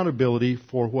and accountability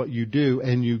for what you do,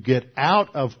 and you get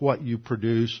out of what you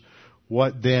produce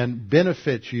what then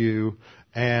benefits you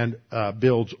and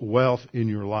builds wealth in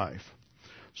your life.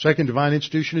 Second divine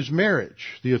institution is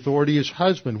marriage. The authority is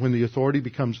husband. When the authority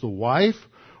becomes the wife,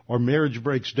 or marriage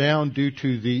breaks down due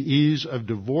to the ease of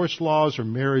divorce laws, or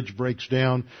marriage breaks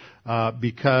down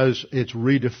because it's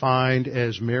redefined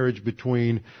as marriage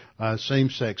between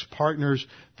same-sex partners,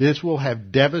 this will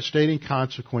have devastating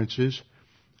consequences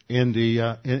in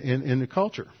the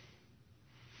culture.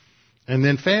 And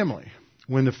then family.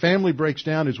 When the family breaks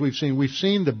down, as we've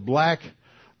seen the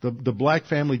black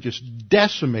family just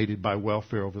decimated by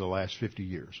welfare over the last 50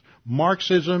 years.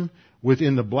 Marxism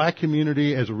within the black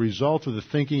community as a result of the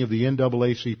thinking of the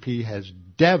NAACP has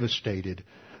devastated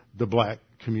the black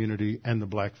community and the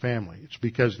black family. It's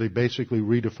because they basically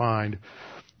redefined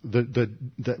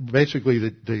basically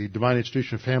the divine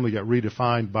institution of family got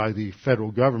redefined by the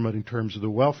federal government in terms of the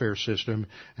welfare system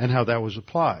and how that was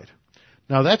applied.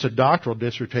 Now that's a doctoral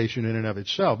dissertation in and of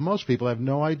itself. Most people have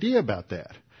no idea about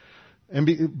that.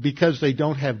 And because they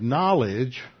don't have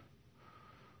knowledge,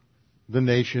 the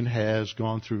nation has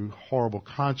gone through horrible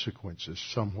consequences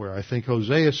somewhere. I think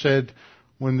Hosea said,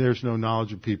 when there's no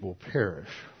knowledge, the people perish.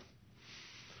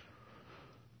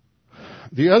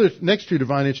 The next two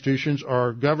divine institutions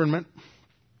are government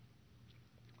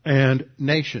and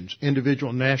nations,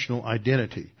 individual national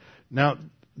identity. Now,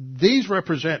 these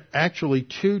represent actually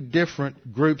two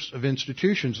different groups of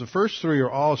institutions. The first three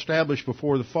are all established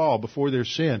before the fall, before their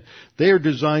sin. They are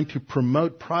designed to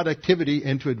promote productivity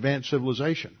and to advance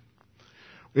civilization.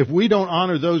 If we don't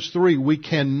honor those three, we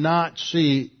cannot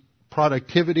see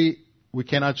productivity, we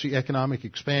cannot see economic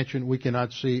expansion, we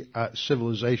cannot see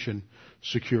civilization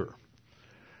secure.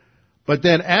 But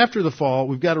then after the fall,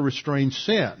 we've got to restrain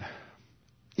sin.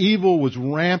 Evil was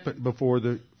rampant before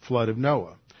the flood of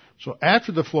Noah. So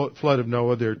after the flood of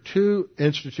Noah, there are two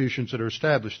institutions that are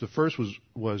established. The first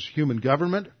was human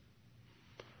government.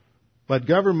 But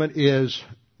government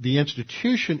the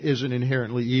institution isn't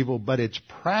inherently evil, but its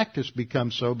practice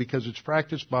becomes so because it's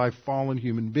practiced by fallen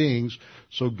human beings.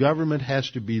 So government has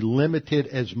to be limited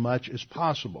as much as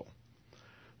possible.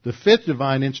 The fifth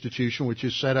divine institution, which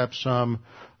is set up some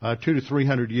 200 to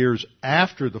 300 years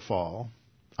after the flood,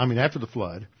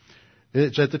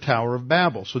 it's at the Tower of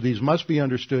Babel. So these must be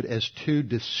understood as two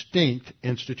distinct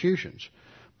institutions.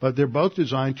 But they're both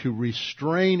designed to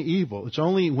restrain evil. It's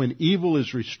only when evil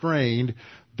is restrained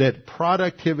that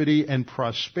productivity and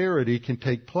prosperity can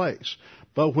take place.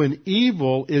 But when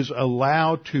evil is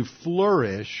allowed to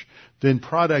flourish, then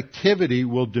productivity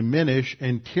will diminish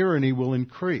and tyranny will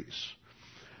increase.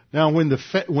 Now, when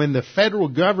the federal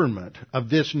government of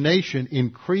this nation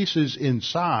increases in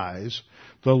size,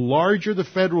 the larger the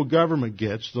federal government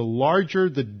gets, the larger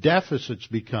the deficits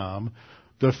become,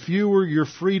 the fewer your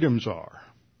freedoms are.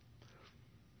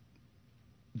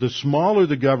 The smaller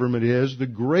the government is, the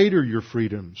greater your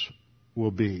freedoms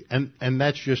will be, and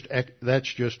that's just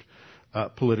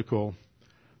political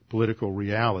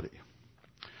reality.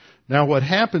 Now, what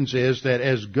happens is that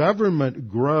as government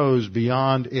grows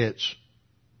beyond its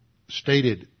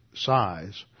stated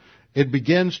size, it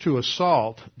begins to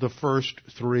assault the first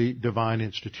three divine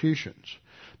institutions.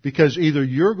 Because either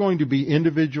you're going to be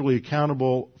individually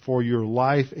accountable for your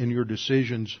life and your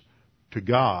decisions to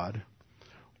God,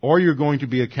 or you're going to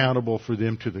be accountable for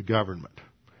them to the government.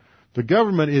 When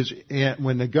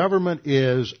the government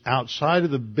is outside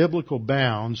of the biblical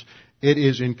bounds, it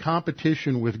is in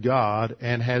competition with God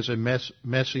and has a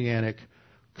messianic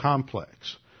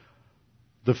complex.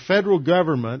 The federal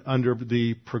government, under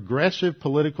the progressive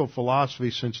political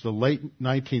philosophy since the late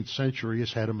 19th century,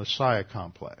 has had a messiah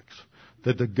complex,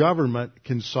 that the government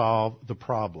can solve the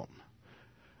problem.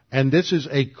 And this is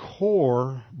a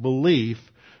core belief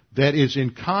that is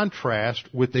in contrast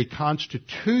with a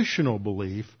constitutional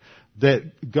belief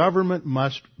that government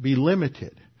must be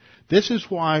limited. This is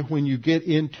why when you get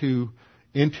into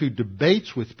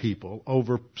debates with people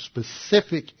over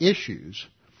specific issues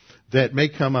that may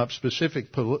come up,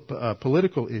 specific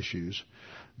political issues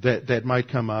that might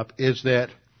come up, is that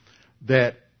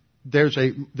there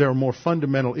are more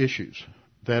fundamental issues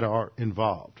that are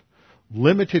involved.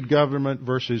 Limited government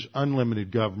versus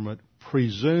unlimited government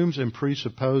presumes and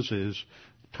presupposes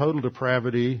total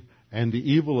depravity and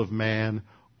the evil of man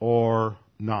or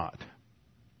not.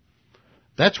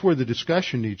 That's where the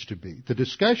discussion needs to be. The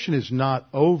discussion is not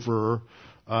over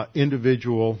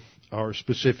individual or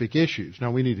specific issues.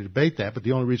 Now, we need to debate that, but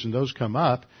the only reason those come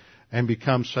up and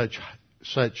become such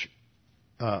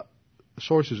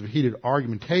sources of heated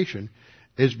argumentation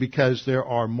is because there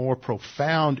are more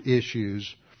profound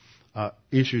issues at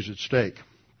stake.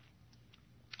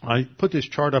 I put this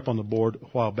chart up on the board a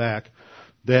while back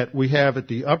that we have at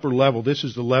the upper level. This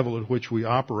is the level at which we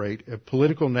operate,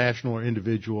 political, national, or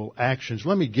individual actions.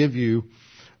 Let me give you,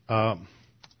 let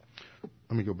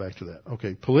me go back to that.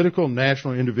 Okay, political,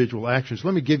 national, individual actions.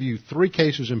 Let me give you 3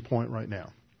 cases in point right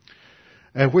now.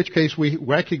 In which case we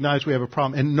recognize we have a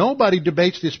problem. And nobody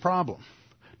debates this problem.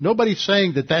 Nobody's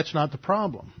saying that that's not the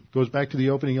problem. It goes back to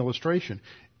the opening illustration.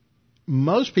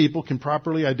 Most people can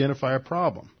properly identify a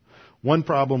problem. One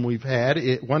problem we're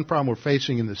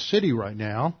facing in the city right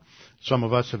now, some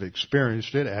of us have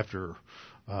experienced it after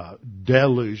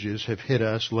deluges have hit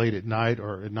us late at night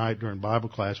or at night during Bible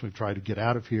class. We've tried to get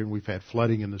out of here and we've had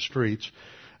flooding in the streets.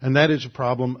 And that is a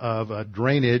problem of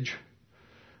drainage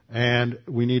And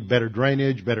we need better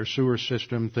drainage, better sewer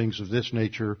system, things of this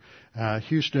nature.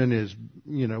 Houston is,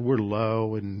 we're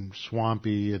low and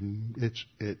swampy, and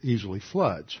it easily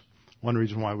floods. One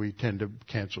reason why we tend to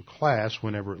cancel class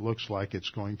whenever it looks like it's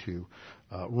going to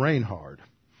rain hard.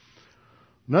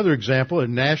 Another example at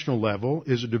national level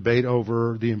is a debate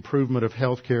over the improvement of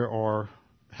healthcare or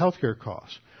healthcare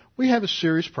costs. We have a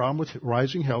serious problem with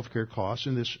rising healthcare costs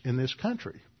in this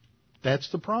country.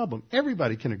 That's the problem.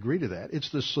 Everybody can agree to that.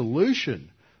 It's the solution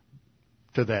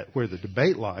to that where the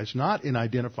debate lies, not in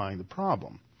identifying the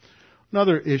problem.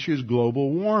 Another issue is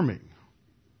global warming.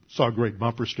 Saw a great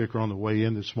bumper sticker on the way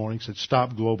in this morning that said,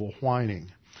 "Stop global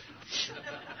whining."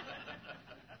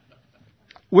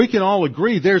 We can all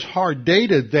agree there's hard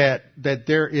data that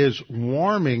there is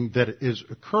warming that is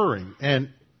occurring, and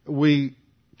we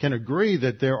can agree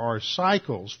that there are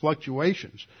cycles,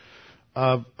 fluctuations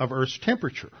of Earth's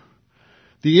temperature.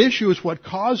 The issue is what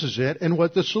causes it and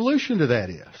what the solution to that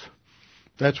is.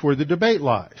 That's where the debate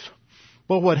lies.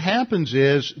 But what happens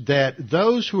is that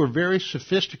those who are very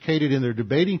sophisticated in their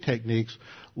debating techniques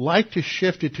like to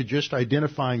shift it to just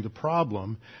identifying the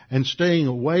problem and staying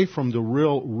away from the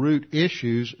real root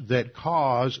issues that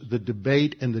cause the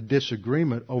debate and the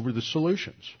disagreement over the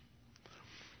solutions.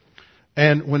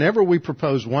 And whenever we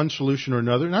propose one solution or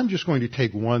another, and I'm just going to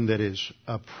take one that is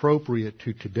appropriate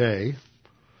to today.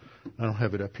 I don't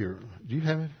have it up here. Do you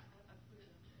have it?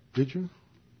 Did you?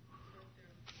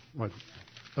 What?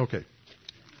 Okay.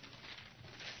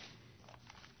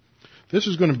 This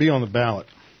is going to be on the ballot.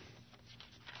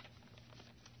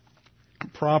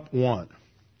 Prop 1.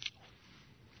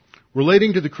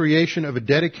 Relating to the creation of a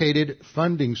dedicated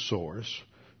funding source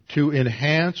to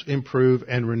enhance, improve,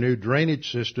 and renew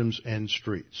drainage systems and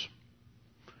streets.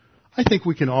 I think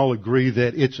we can all agree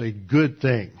that it's a good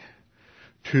thing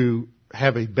to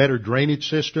have a better drainage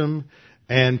system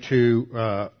and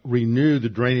to renew the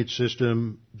drainage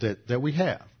system that we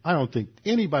have. I don't think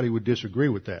anybody would disagree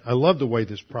with that. I love the way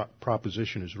this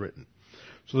proposition is written.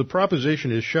 So the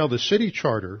proposition is, shall the city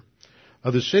charter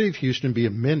of the City of Houston be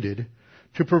amended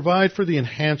to provide for the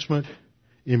enhancement,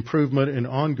 improvement, and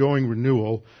ongoing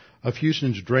renewal of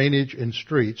Houston's drainage and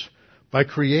streets by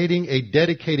creating a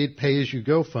dedicated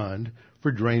pay-as-you-go fund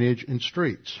for drainage and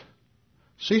streets.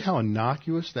 See how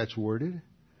innocuous that's worded?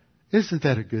 Isn't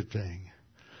that a good thing?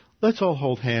 Let's all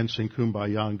hold hands, sing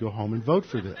Kumbaya, and go home and vote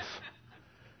for this.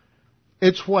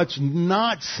 It's what's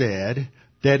not said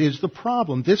that is the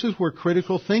problem. This is where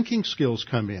critical thinking skills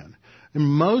come in. In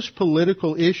most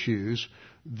political issues,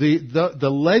 the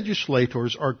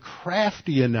legislators are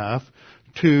crafty enough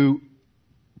to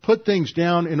put things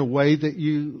down in a way that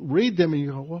you read them and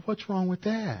you go, well, what's wrong with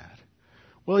that?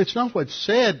 Well, it's not what's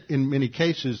said in many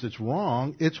cases that's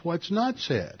wrong. It's what's not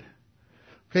said.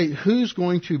 Okay, who's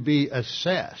going to be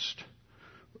assessed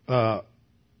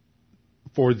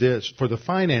for this, for the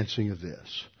financing of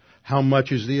this? How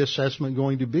much is the assessment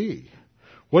going to be?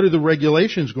 What are the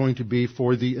regulations going to be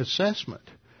for the assessment?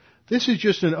 This is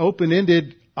just an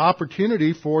open-ended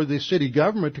opportunity for the city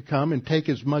government to come and take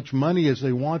as much money as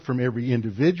they want from every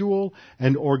individual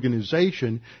and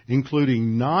organization,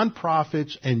 including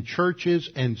nonprofits and churches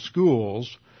and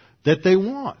schools that they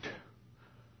want.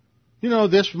 You know,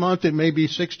 this month it may be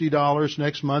 $60,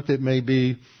 next month it may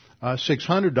be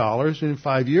 $600, and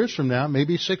 5 years from now it may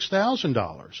be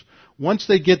 $6,000. Once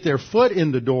they get their foot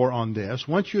in the door on this,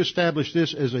 once you establish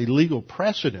this as a legal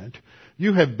precedent,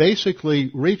 you have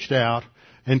basically reached out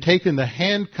and taken the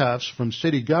handcuffs from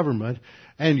city government,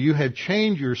 and you have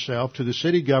chained yourself to the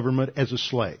city government as a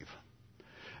slave.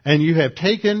 And you have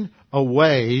taken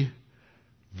away,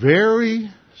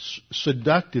 very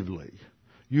seductively,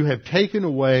 you have taken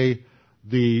away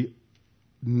the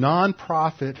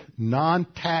non-profit,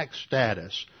 non-tax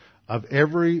status of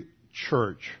every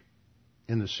church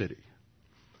in the city.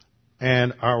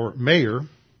 And our mayor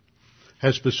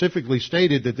has specifically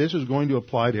stated that this is going to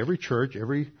apply to every church,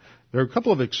 there are a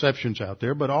couple of exceptions out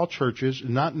there, but all churches,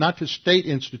 not to state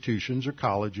institutions or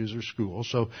colleges or schools,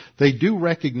 so they do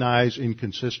recognize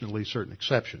inconsistently certain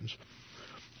exceptions.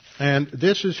 And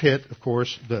this has hit, of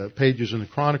course, the pages in the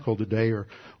Chronicle today, or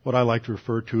what I like to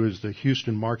refer to as the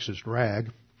Houston Marxist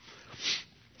rag.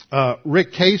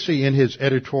 Rick Casey, in his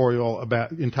editorial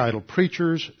entitled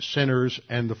Preachers, Sinners,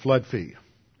 and the Flood Fee.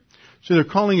 So they're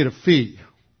calling it a fee.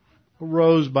 A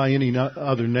rose by any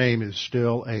other name is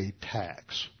still a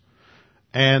tax.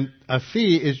 And a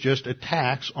fee is just a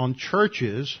tax on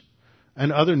churches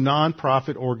and other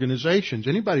non-profit organizations.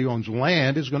 Anybody who owns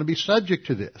land is going to be subject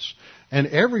to this. And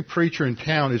every preacher in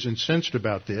town is incensed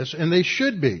about this, and they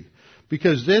should be,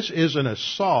 because this is an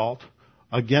assault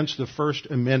against the First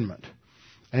Amendment.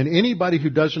 And anybody who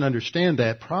doesn't understand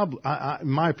that, in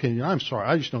my opinion, I'm sorry,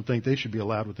 I just don't think they should be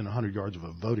allowed within 100 yards of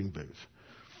a voting booth,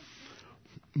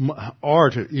 or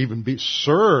to even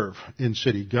serve in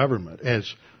city government.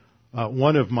 As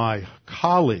one of my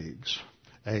colleagues,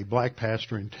 a black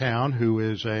pastor in town who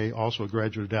is also a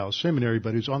graduate of Dallas Seminary,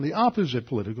 but who's on the opposite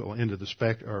political end of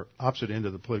the opposite end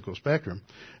of the political spectrum,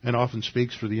 and often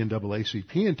speaks for the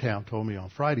NAACP in town, told me on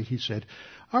Friday. He said,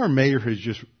 "Our mayor is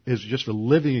just a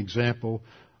living example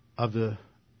of the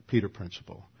Peter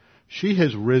Principle. She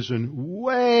has risen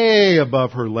way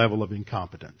above her level of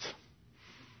incompetence."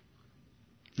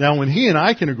 Now, when he and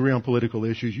I can agree on political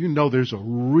issues, you know there's a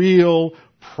real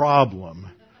problem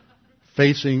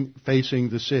facing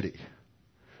the city.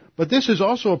 But this is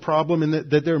also a problem in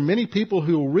that there are many people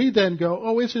who will read that and go,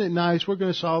 "Oh, isn't it nice? We're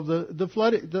going to solve the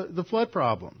flood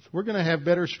problems. We're going to have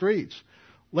better streets.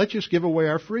 Let's just give away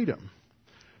our freedom."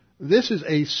 This is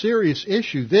a serious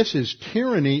issue. This is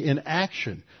tyranny in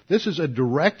action. This is a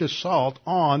direct assault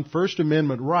on First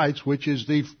Amendment rights, which is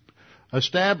the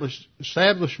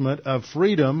establishment of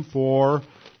freedom for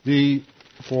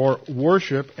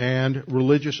worship and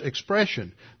religious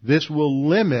expression. This will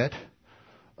limit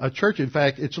a church. In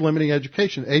fact, it's limiting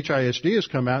education. HISD has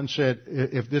come out and said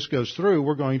if this goes through,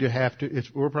 we're probably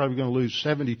going to lose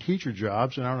 70 teacher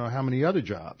jobs and I don't know how many other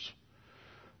jobs.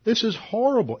 This is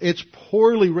horrible. It's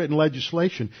poorly written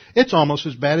legislation. It's almost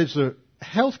as bad as the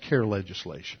health care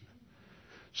legislation.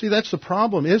 See, that's the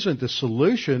problem. Isn't the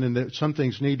solution and that some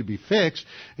things need to be fixed.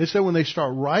 It's that when they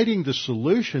start writing the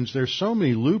solutions, there's so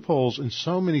many loopholes and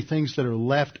so many things that are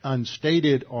left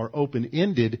unstated or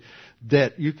open-ended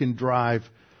that you can drive,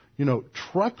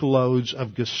 truckloads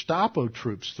of Gestapo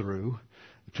troops through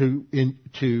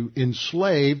to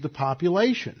enslave the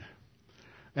population.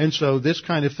 And so this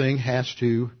kind of thing has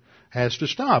to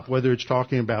stop, whether it's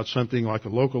talking about something like a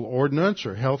local ordinance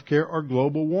or healthcare or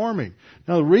global warming.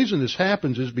 Now, the reason this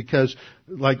happens is because,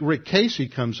 like Rick Casey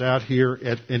comes out here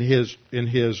in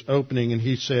his opening and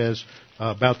he says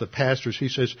about the pastors, he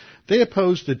says they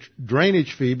oppose the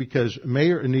drainage fee because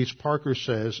Mayor Anise Parker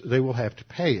says they will have to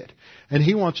pay it. And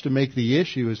he wants to make the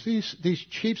issue is these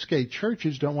cheapskate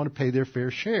churches don't want to pay their fair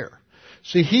share.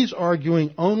 See, he's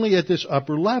arguing only at this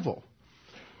upper level.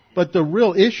 But the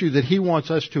real issue that he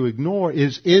wants us to ignore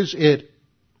is it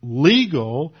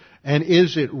legal and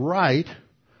is it right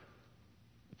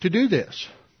to do this?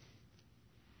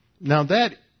 Now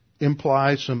that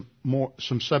implies some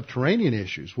subterranean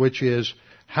issues, which is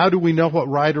how do we know what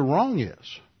right or wrong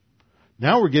is?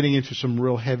 Now we're getting into some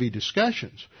real heavy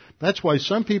discussions. That's why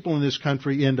some people in this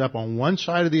country end up on one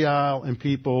side of the aisle and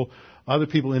other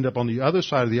people end up on the other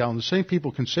side of the aisle, and the same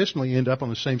people consistently end up on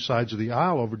the same sides of the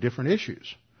aisle over different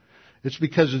issues. It's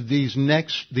because of these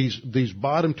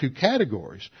bottom two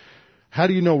categories. How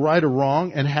do you know right or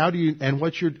wrong, and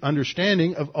what's your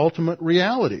understanding of ultimate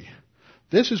reality?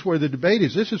 This is where the debate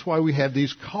is. This is why we have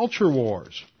these culture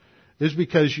wars. Is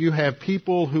because you have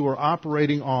people who are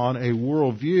operating on a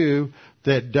worldview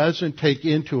that doesn't take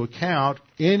into account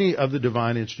any of the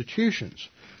divine institutions.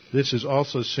 This is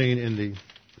also seen in the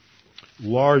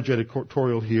large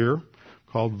editorial here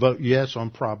called Vote Yes on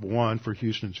Prop 1 for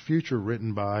Houston's Future,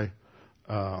 written by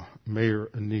Mayor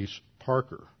Anise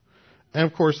Parker. And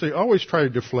of course, they always try to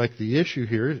deflect the issue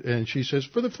here. And she says,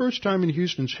 for the first time in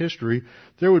Houston's history,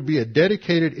 there would be a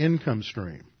dedicated income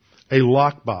stream, a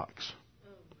lockbox.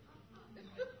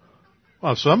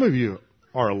 Well, some of you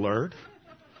are alert.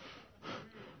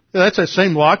 Yeah, that's that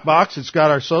same lockbox that's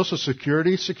got our Social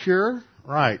Security secure.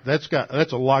 Right. That's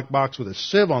a lockbox with a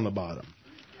sieve on the bottom.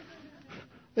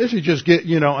 If you just get,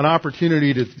 an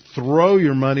opportunity to throw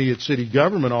your money at city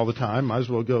government all the time, might as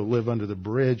well go live under the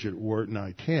bridge at Wharton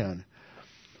I-10.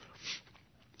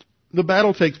 The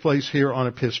battle takes place here on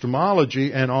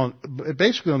epistemology and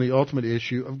basically on the ultimate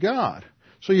issue of God.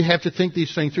 So you have to think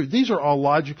these things through. These are all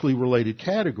logically related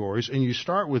categories, and you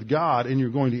start with God, and you're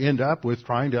going to end up with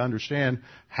trying to understand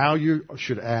how you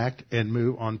should act and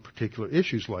move on particular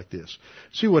issues like this.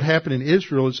 See, what happened in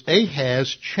Israel is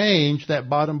Ahaz changed that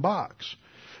bottom box.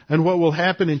 And what will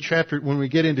happen when we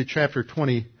get into chapter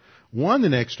 21 the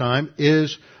next time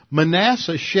is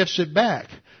Manasseh shifts it back.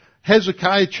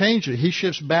 Hezekiah changed it. He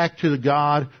shifts back to the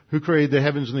God who created the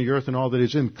heavens and the earth and all that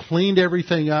is in, cleaned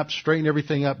everything up, straightened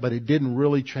everything up, but it didn't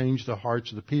really change the hearts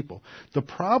of the people. The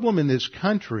problem in this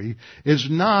country is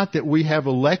not that we have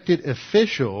elected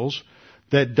officials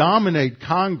that dominate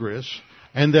Congress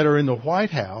and that are in the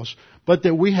White House, but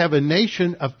that we have a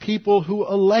nation of people who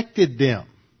elected them.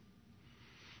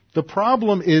 The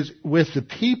problem is with the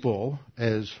people,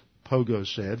 as Pogo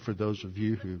said, for those of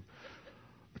you who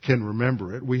can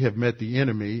remember it, we have met the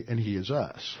enemy and he is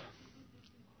us.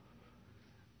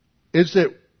 is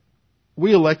that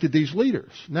we elected these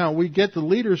leaders. Now, we get the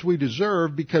leaders we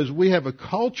deserve because we have a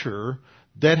culture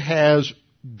that has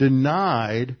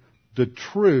denied the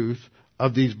truth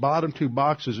of these bottom two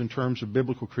boxes in terms of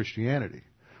biblical Christianity,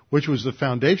 which was the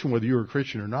foundation, whether you were a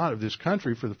Christian or not, of this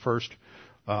country for the first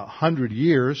 100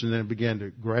 years, and then it began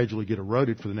to gradually get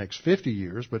eroded for the next 50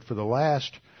 years. But for the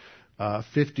last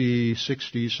 50,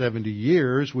 60, 70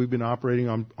 years, we've been operating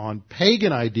on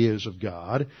pagan ideas of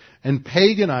God and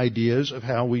pagan ideas of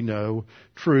how we know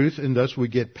truth, and thus we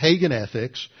get pagan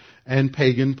ethics and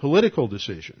pagan political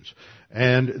decisions.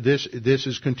 And this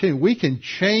is continuing. We can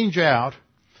change out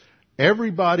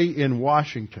everybody in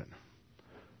Washington,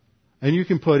 and you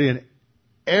can put in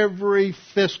every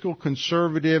fiscal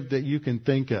conservative that you can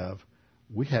think of.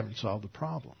 We haven't solved the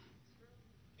problem.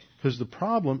 Because the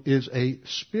problem is a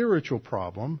spiritual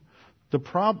problem.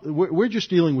 We're just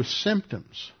dealing with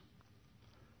symptoms.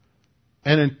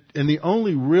 And the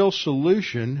only real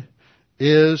solution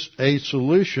is a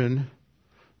solution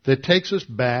that takes us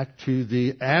back to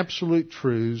the absolute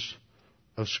truths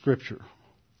of Scripture.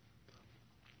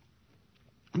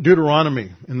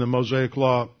 Deuteronomy, in the Mosaic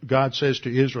Law, God says to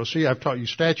Israel, see, I've taught you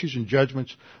statutes and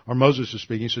judgments, or Moses is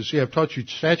speaking, he says, see, I've taught you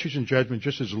statutes and judgments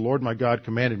just as the Lord my God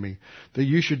commanded me, that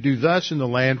you should do thus in the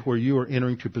land where you are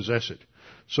entering to possess it.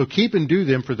 So keep and do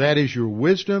them, for that is your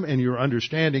wisdom and your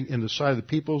understanding in the sight of the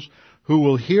peoples, who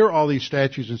will hear all these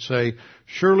statutes and say,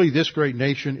 surely this great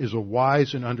nation is a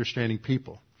wise and understanding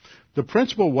people. The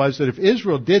principle was that if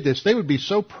Israel did this, they would be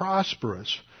so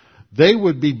prosperous, they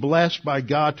would be blessed by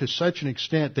God to such an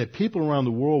extent that people around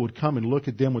the world would come and look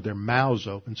at them with their mouths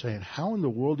open saying, how in the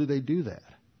world do they do that?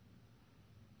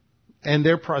 And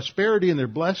their prosperity and their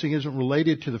blessing isn't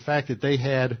related to the fact that they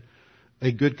had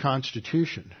a good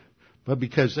constitution, but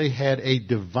because they had a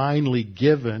divinely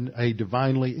given, a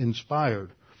divinely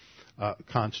inspired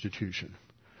constitution.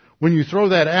 When you throw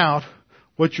that out,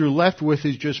 what you're left with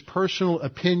is just personal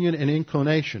opinion and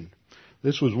inclination.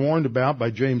 This was warned about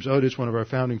by James Otis, one of our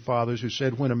founding fathers, who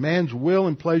said, when a man's will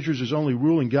and pleasures is only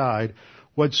rule and guide,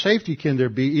 what safety can there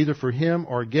be either for him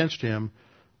or against him,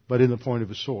 but in the point of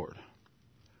a sword?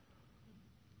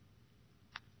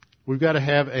 We've got to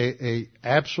have a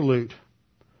absolute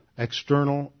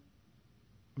external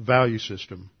value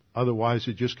system. Otherwise,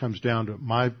 it just comes down to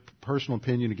my personal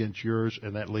opinion against yours,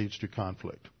 and that leads to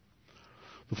conflict.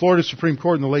 The Florida Supreme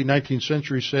Court in the late 19th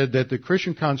century said that the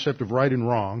Christian concept of right and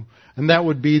wrong, and that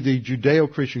would be the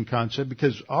Judeo-Christian concept,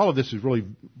 because all of this is really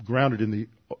grounded in the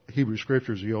Hebrew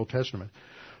Scriptures, the Old Testament.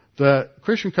 The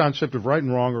Christian concept of right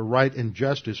and wrong, or right and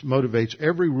justice, motivates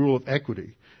every rule of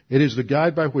equity. It is the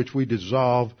guide by which we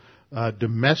dissolve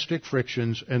domestic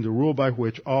frictions and the rule by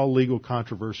which all legal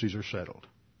controversies are settled.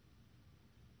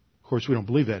 Of course, we don't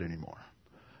believe that anymore.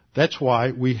 That's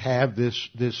why we have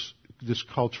this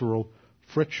cultural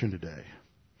friction today.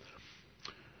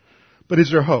 But is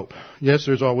there hope? Yes,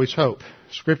 there's always hope.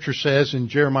 Scripture says in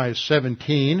Jeremiah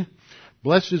 17,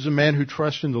 blessed is the man who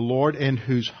trusts in the Lord and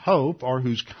whose hope or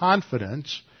whose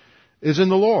confidence is in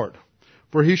the Lord.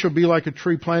 For he shall be like a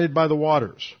tree planted by the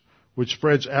waters, which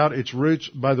spreads out its roots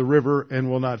by the river and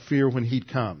will not fear when heat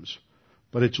comes.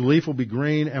 But its leaf will be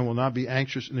green and will not be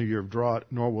anxious in the year of drought,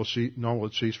 nor will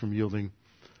it cease from yielding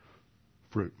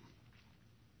fruit.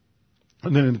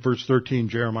 And then in verse 13,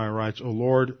 Jeremiah writes, O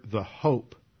Lord, the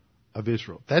hope of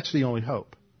Israel. That's the only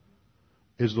hope,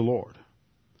 is the Lord.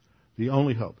 The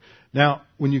only hope. Now,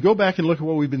 when you go back and look at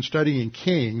what we've been studying in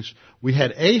Kings, we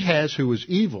had Ahaz who was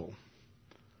evil,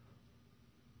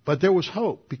 but there was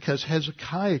hope because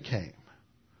Hezekiah came.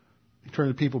 He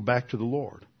turned the people back to the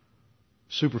Lord.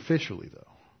 Superficially,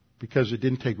 though, because it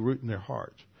didn't take root in their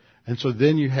hearts. And so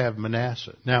then you have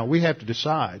Manasseh. Now, we have to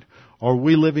decide, are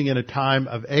we living in a time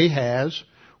of Ahaz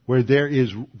where there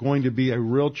is going to be a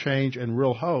real change and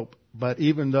real hope, but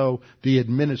even though the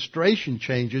administration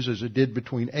changes as it did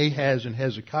between Ahaz and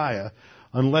Hezekiah,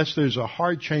 unless there's a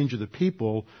hard change of the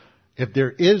people, if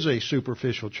there is a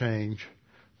superficial change,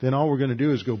 then all we're going to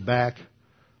do is go back,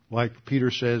 like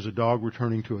Peter says, a dog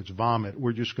returning to its vomit.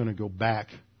 We're just going to go back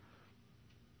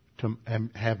to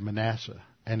have Manasseh,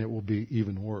 and it will be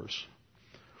even worse.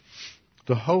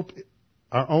 The hope,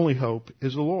 our only hope,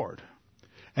 is the Lord.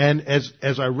 And as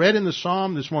I read in the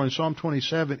Psalm this morning, Psalm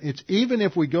 27, it's even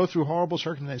if we go through horrible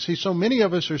circumstances. See, so many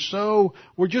of us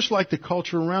we're just like the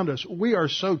culture around us. We are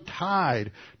so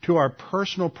tied to our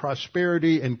personal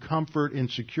prosperity and comfort and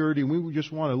security, and we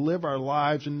just want to live our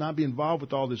lives and not be involved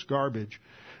with all this garbage.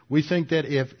 We think that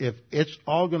if it's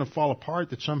all going to fall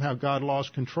apart, that somehow God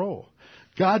lost control.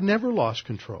 God never lost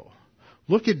control.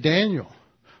 Look at Daniel.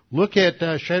 Look at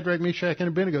Shadrach, Meshach, and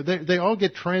Abednego. They all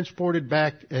get transported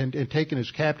back and taken as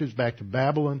captives back to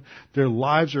Babylon. Their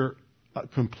lives are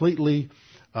completely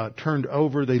turned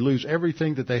over. They lose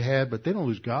everything that they had, but they don't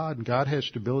lose God, and God has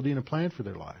stability and a plan for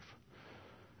their life.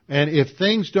 And if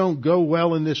things don't go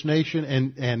well in this nation,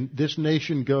 and this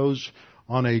nation goes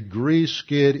on a grease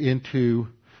skid into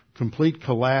complete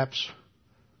collapse,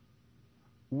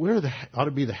 we ought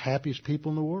to be the happiest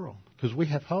people in the world, because we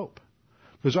have hope.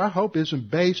 Because our hope isn't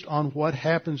based on what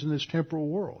happens in this temporal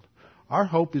world. Our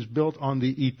hope is built on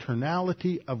the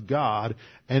eternality of God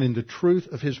and in the truth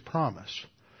of His promise.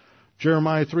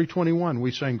 Jeremiah 3:21, we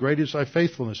sang, "Great is thy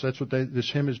faithfulness." That's what this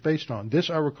hymn is based on.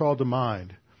 "This I recall to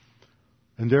mind,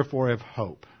 and therefore have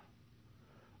hope."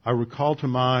 I recall to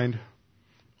mind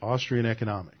Austrian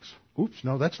economics. Oops,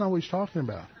 no, that's not what he's talking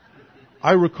about.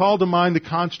 I recall to mind the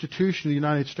Constitution of the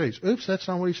United States. Oops, that's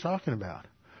not what he's talking about.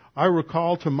 I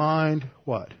recall to mind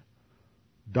what?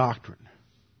 Doctrine.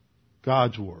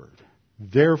 God's Word.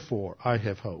 Therefore, I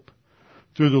have hope.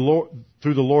 Through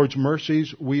the Lord's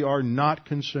mercies, we are not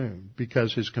consumed,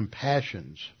 because His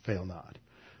compassions fail not.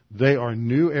 They are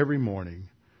new every morning.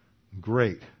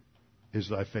 Great is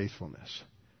thy faithfulness.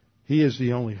 He is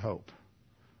the only hope.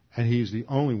 And He's the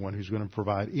only one who's going to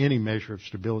provide any measure of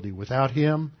stability. Without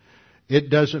Him, it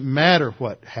doesn't matter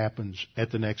what happens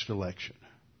at the next election.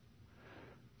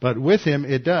 But with Him,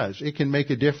 it does. It can make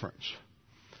a difference.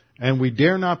 And we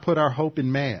dare not put our hope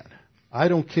in man. I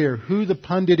don't care who the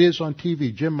pundit is on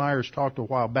TV. Jim Myers talked a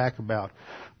while back about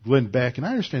Glenn Beck, and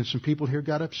I understand some people here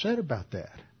got upset about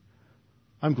that.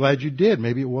 I'm glad you did.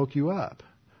 Maybe it woke you up.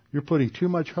 You're putting too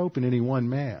much hope in any one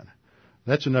man.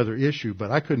 That's another issue, but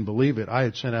I couldn't believe it. I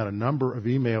had sent out a number of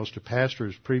emails to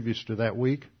pastors previous to that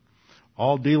week,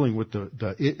 all dealing with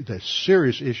the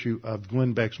serious issue of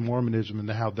Glenn Beck's Mormonism and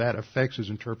how that affects his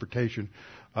interpretation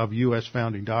of U.S.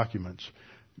 founding documents.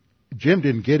 Jim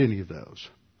didn't get any of those,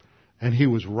 and he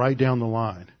was right down the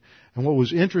line. And what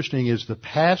was interesting is the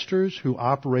pastors who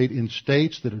operate in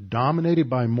states that are dominated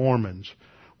by Mormons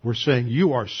were saying,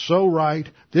 "You are so right.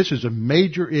 This is a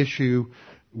major issue.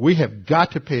 We have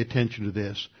got to pay attention to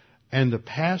this." And the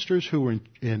pastors who were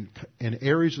in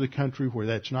areas of the country where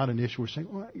that's not an issue were saying,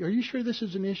 "Well, are you sure this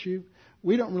is an issue?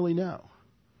 We don't really know.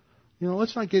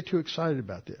 Let's not get too excited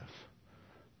about this."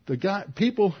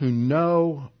 People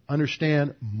who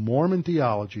understand Mormon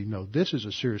theology know this is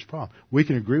a serious problem. We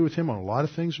can agree with him on a lot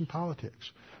of things in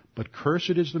politics, but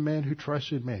cursed is the man who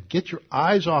trusts in man. Get your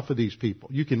eyes off of these people.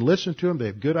 You can listen to them. They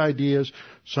have good ideas.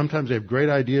 Sometimes they have great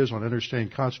ideas on understanding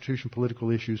Constitution,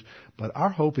 political issues. But our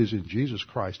hope is in Jesus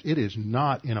Christ. It is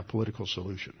not in a political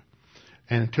solution.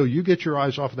 And until you get your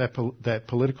eyes off of that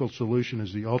political solution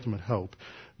as the ultimate hope,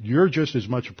 you're just as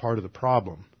much a part of the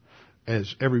problem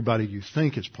as everybody you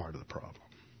think is part of the problem.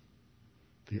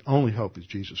 The only hope is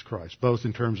Jesus Christ, both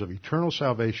in terms of eternal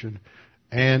salvation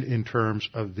and in terms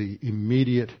of the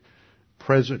immediate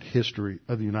present history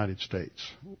of the United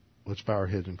States. Let's bow our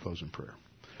heads and close in prayer.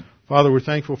 Father, we're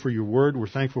thankful for your word. We're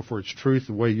thankful for its truth,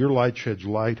 the way your light sheds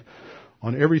light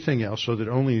on everything else, so that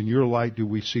only in your light do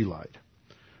we see light.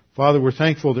 Father, we're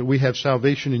thankful that we have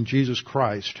salvation in Jesus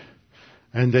Christ,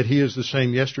 and that He is the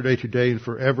same yesterday, today, and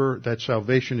forever. That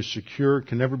salvation is secure,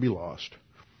 can never be lost,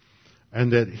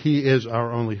 and that He is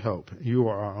our only hope. You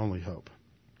are our only hope.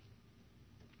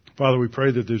 Father, we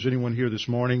pray that there's anyone here this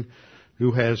morning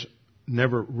who has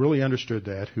never really understood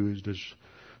that, who is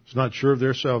not sure of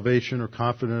their salvation or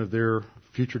confident of their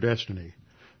future destiny,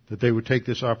 that they would take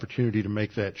this opportunity to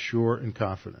make that sure and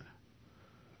confident.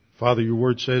 Father, your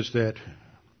word says that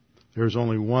there is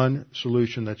only one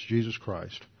solution, that's Jesus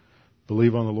Christ.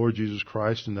 Believe on the Lord Jesus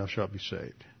Christ and thou shalt be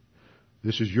saved.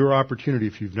 This is your opportunity,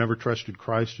 if you've never trusted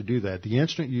Christ, to do that. The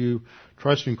instant you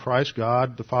trust in Christ,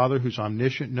 God, the Father, who's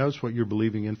omniscient, knows what you're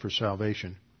believing in for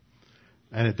salvation.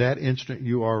 And at that instant,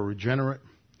 you are regenerate,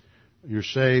 you're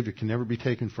saved, it can never be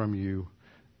taken from you,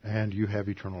 and you have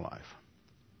eternal life.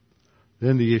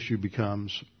 Then the issue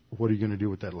becomes, what are you going to do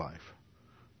with that life?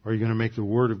 Are you going to make the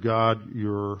Word of God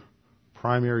your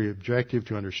primary objective,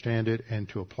 to understand it and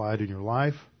to apply it in your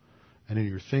life and in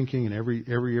your thinking and every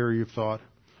area of thought?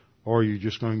 Or are you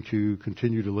just going to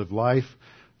continue to live life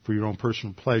for your own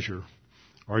personal pleasure?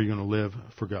 Or are you going to live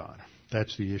for God?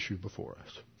 That's the issue before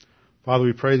us. Father,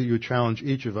 we pray that you would challenge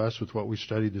each of us with what we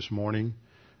studied this morning.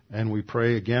 And we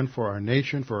pray again for our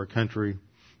nation, for our country.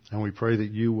 And we pray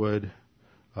that you would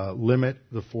limit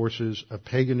the forces of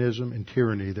paganism and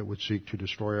tyranny that would seek to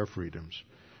destroy our freedoms.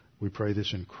 We pray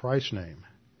this in Christ's name.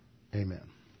 Amen.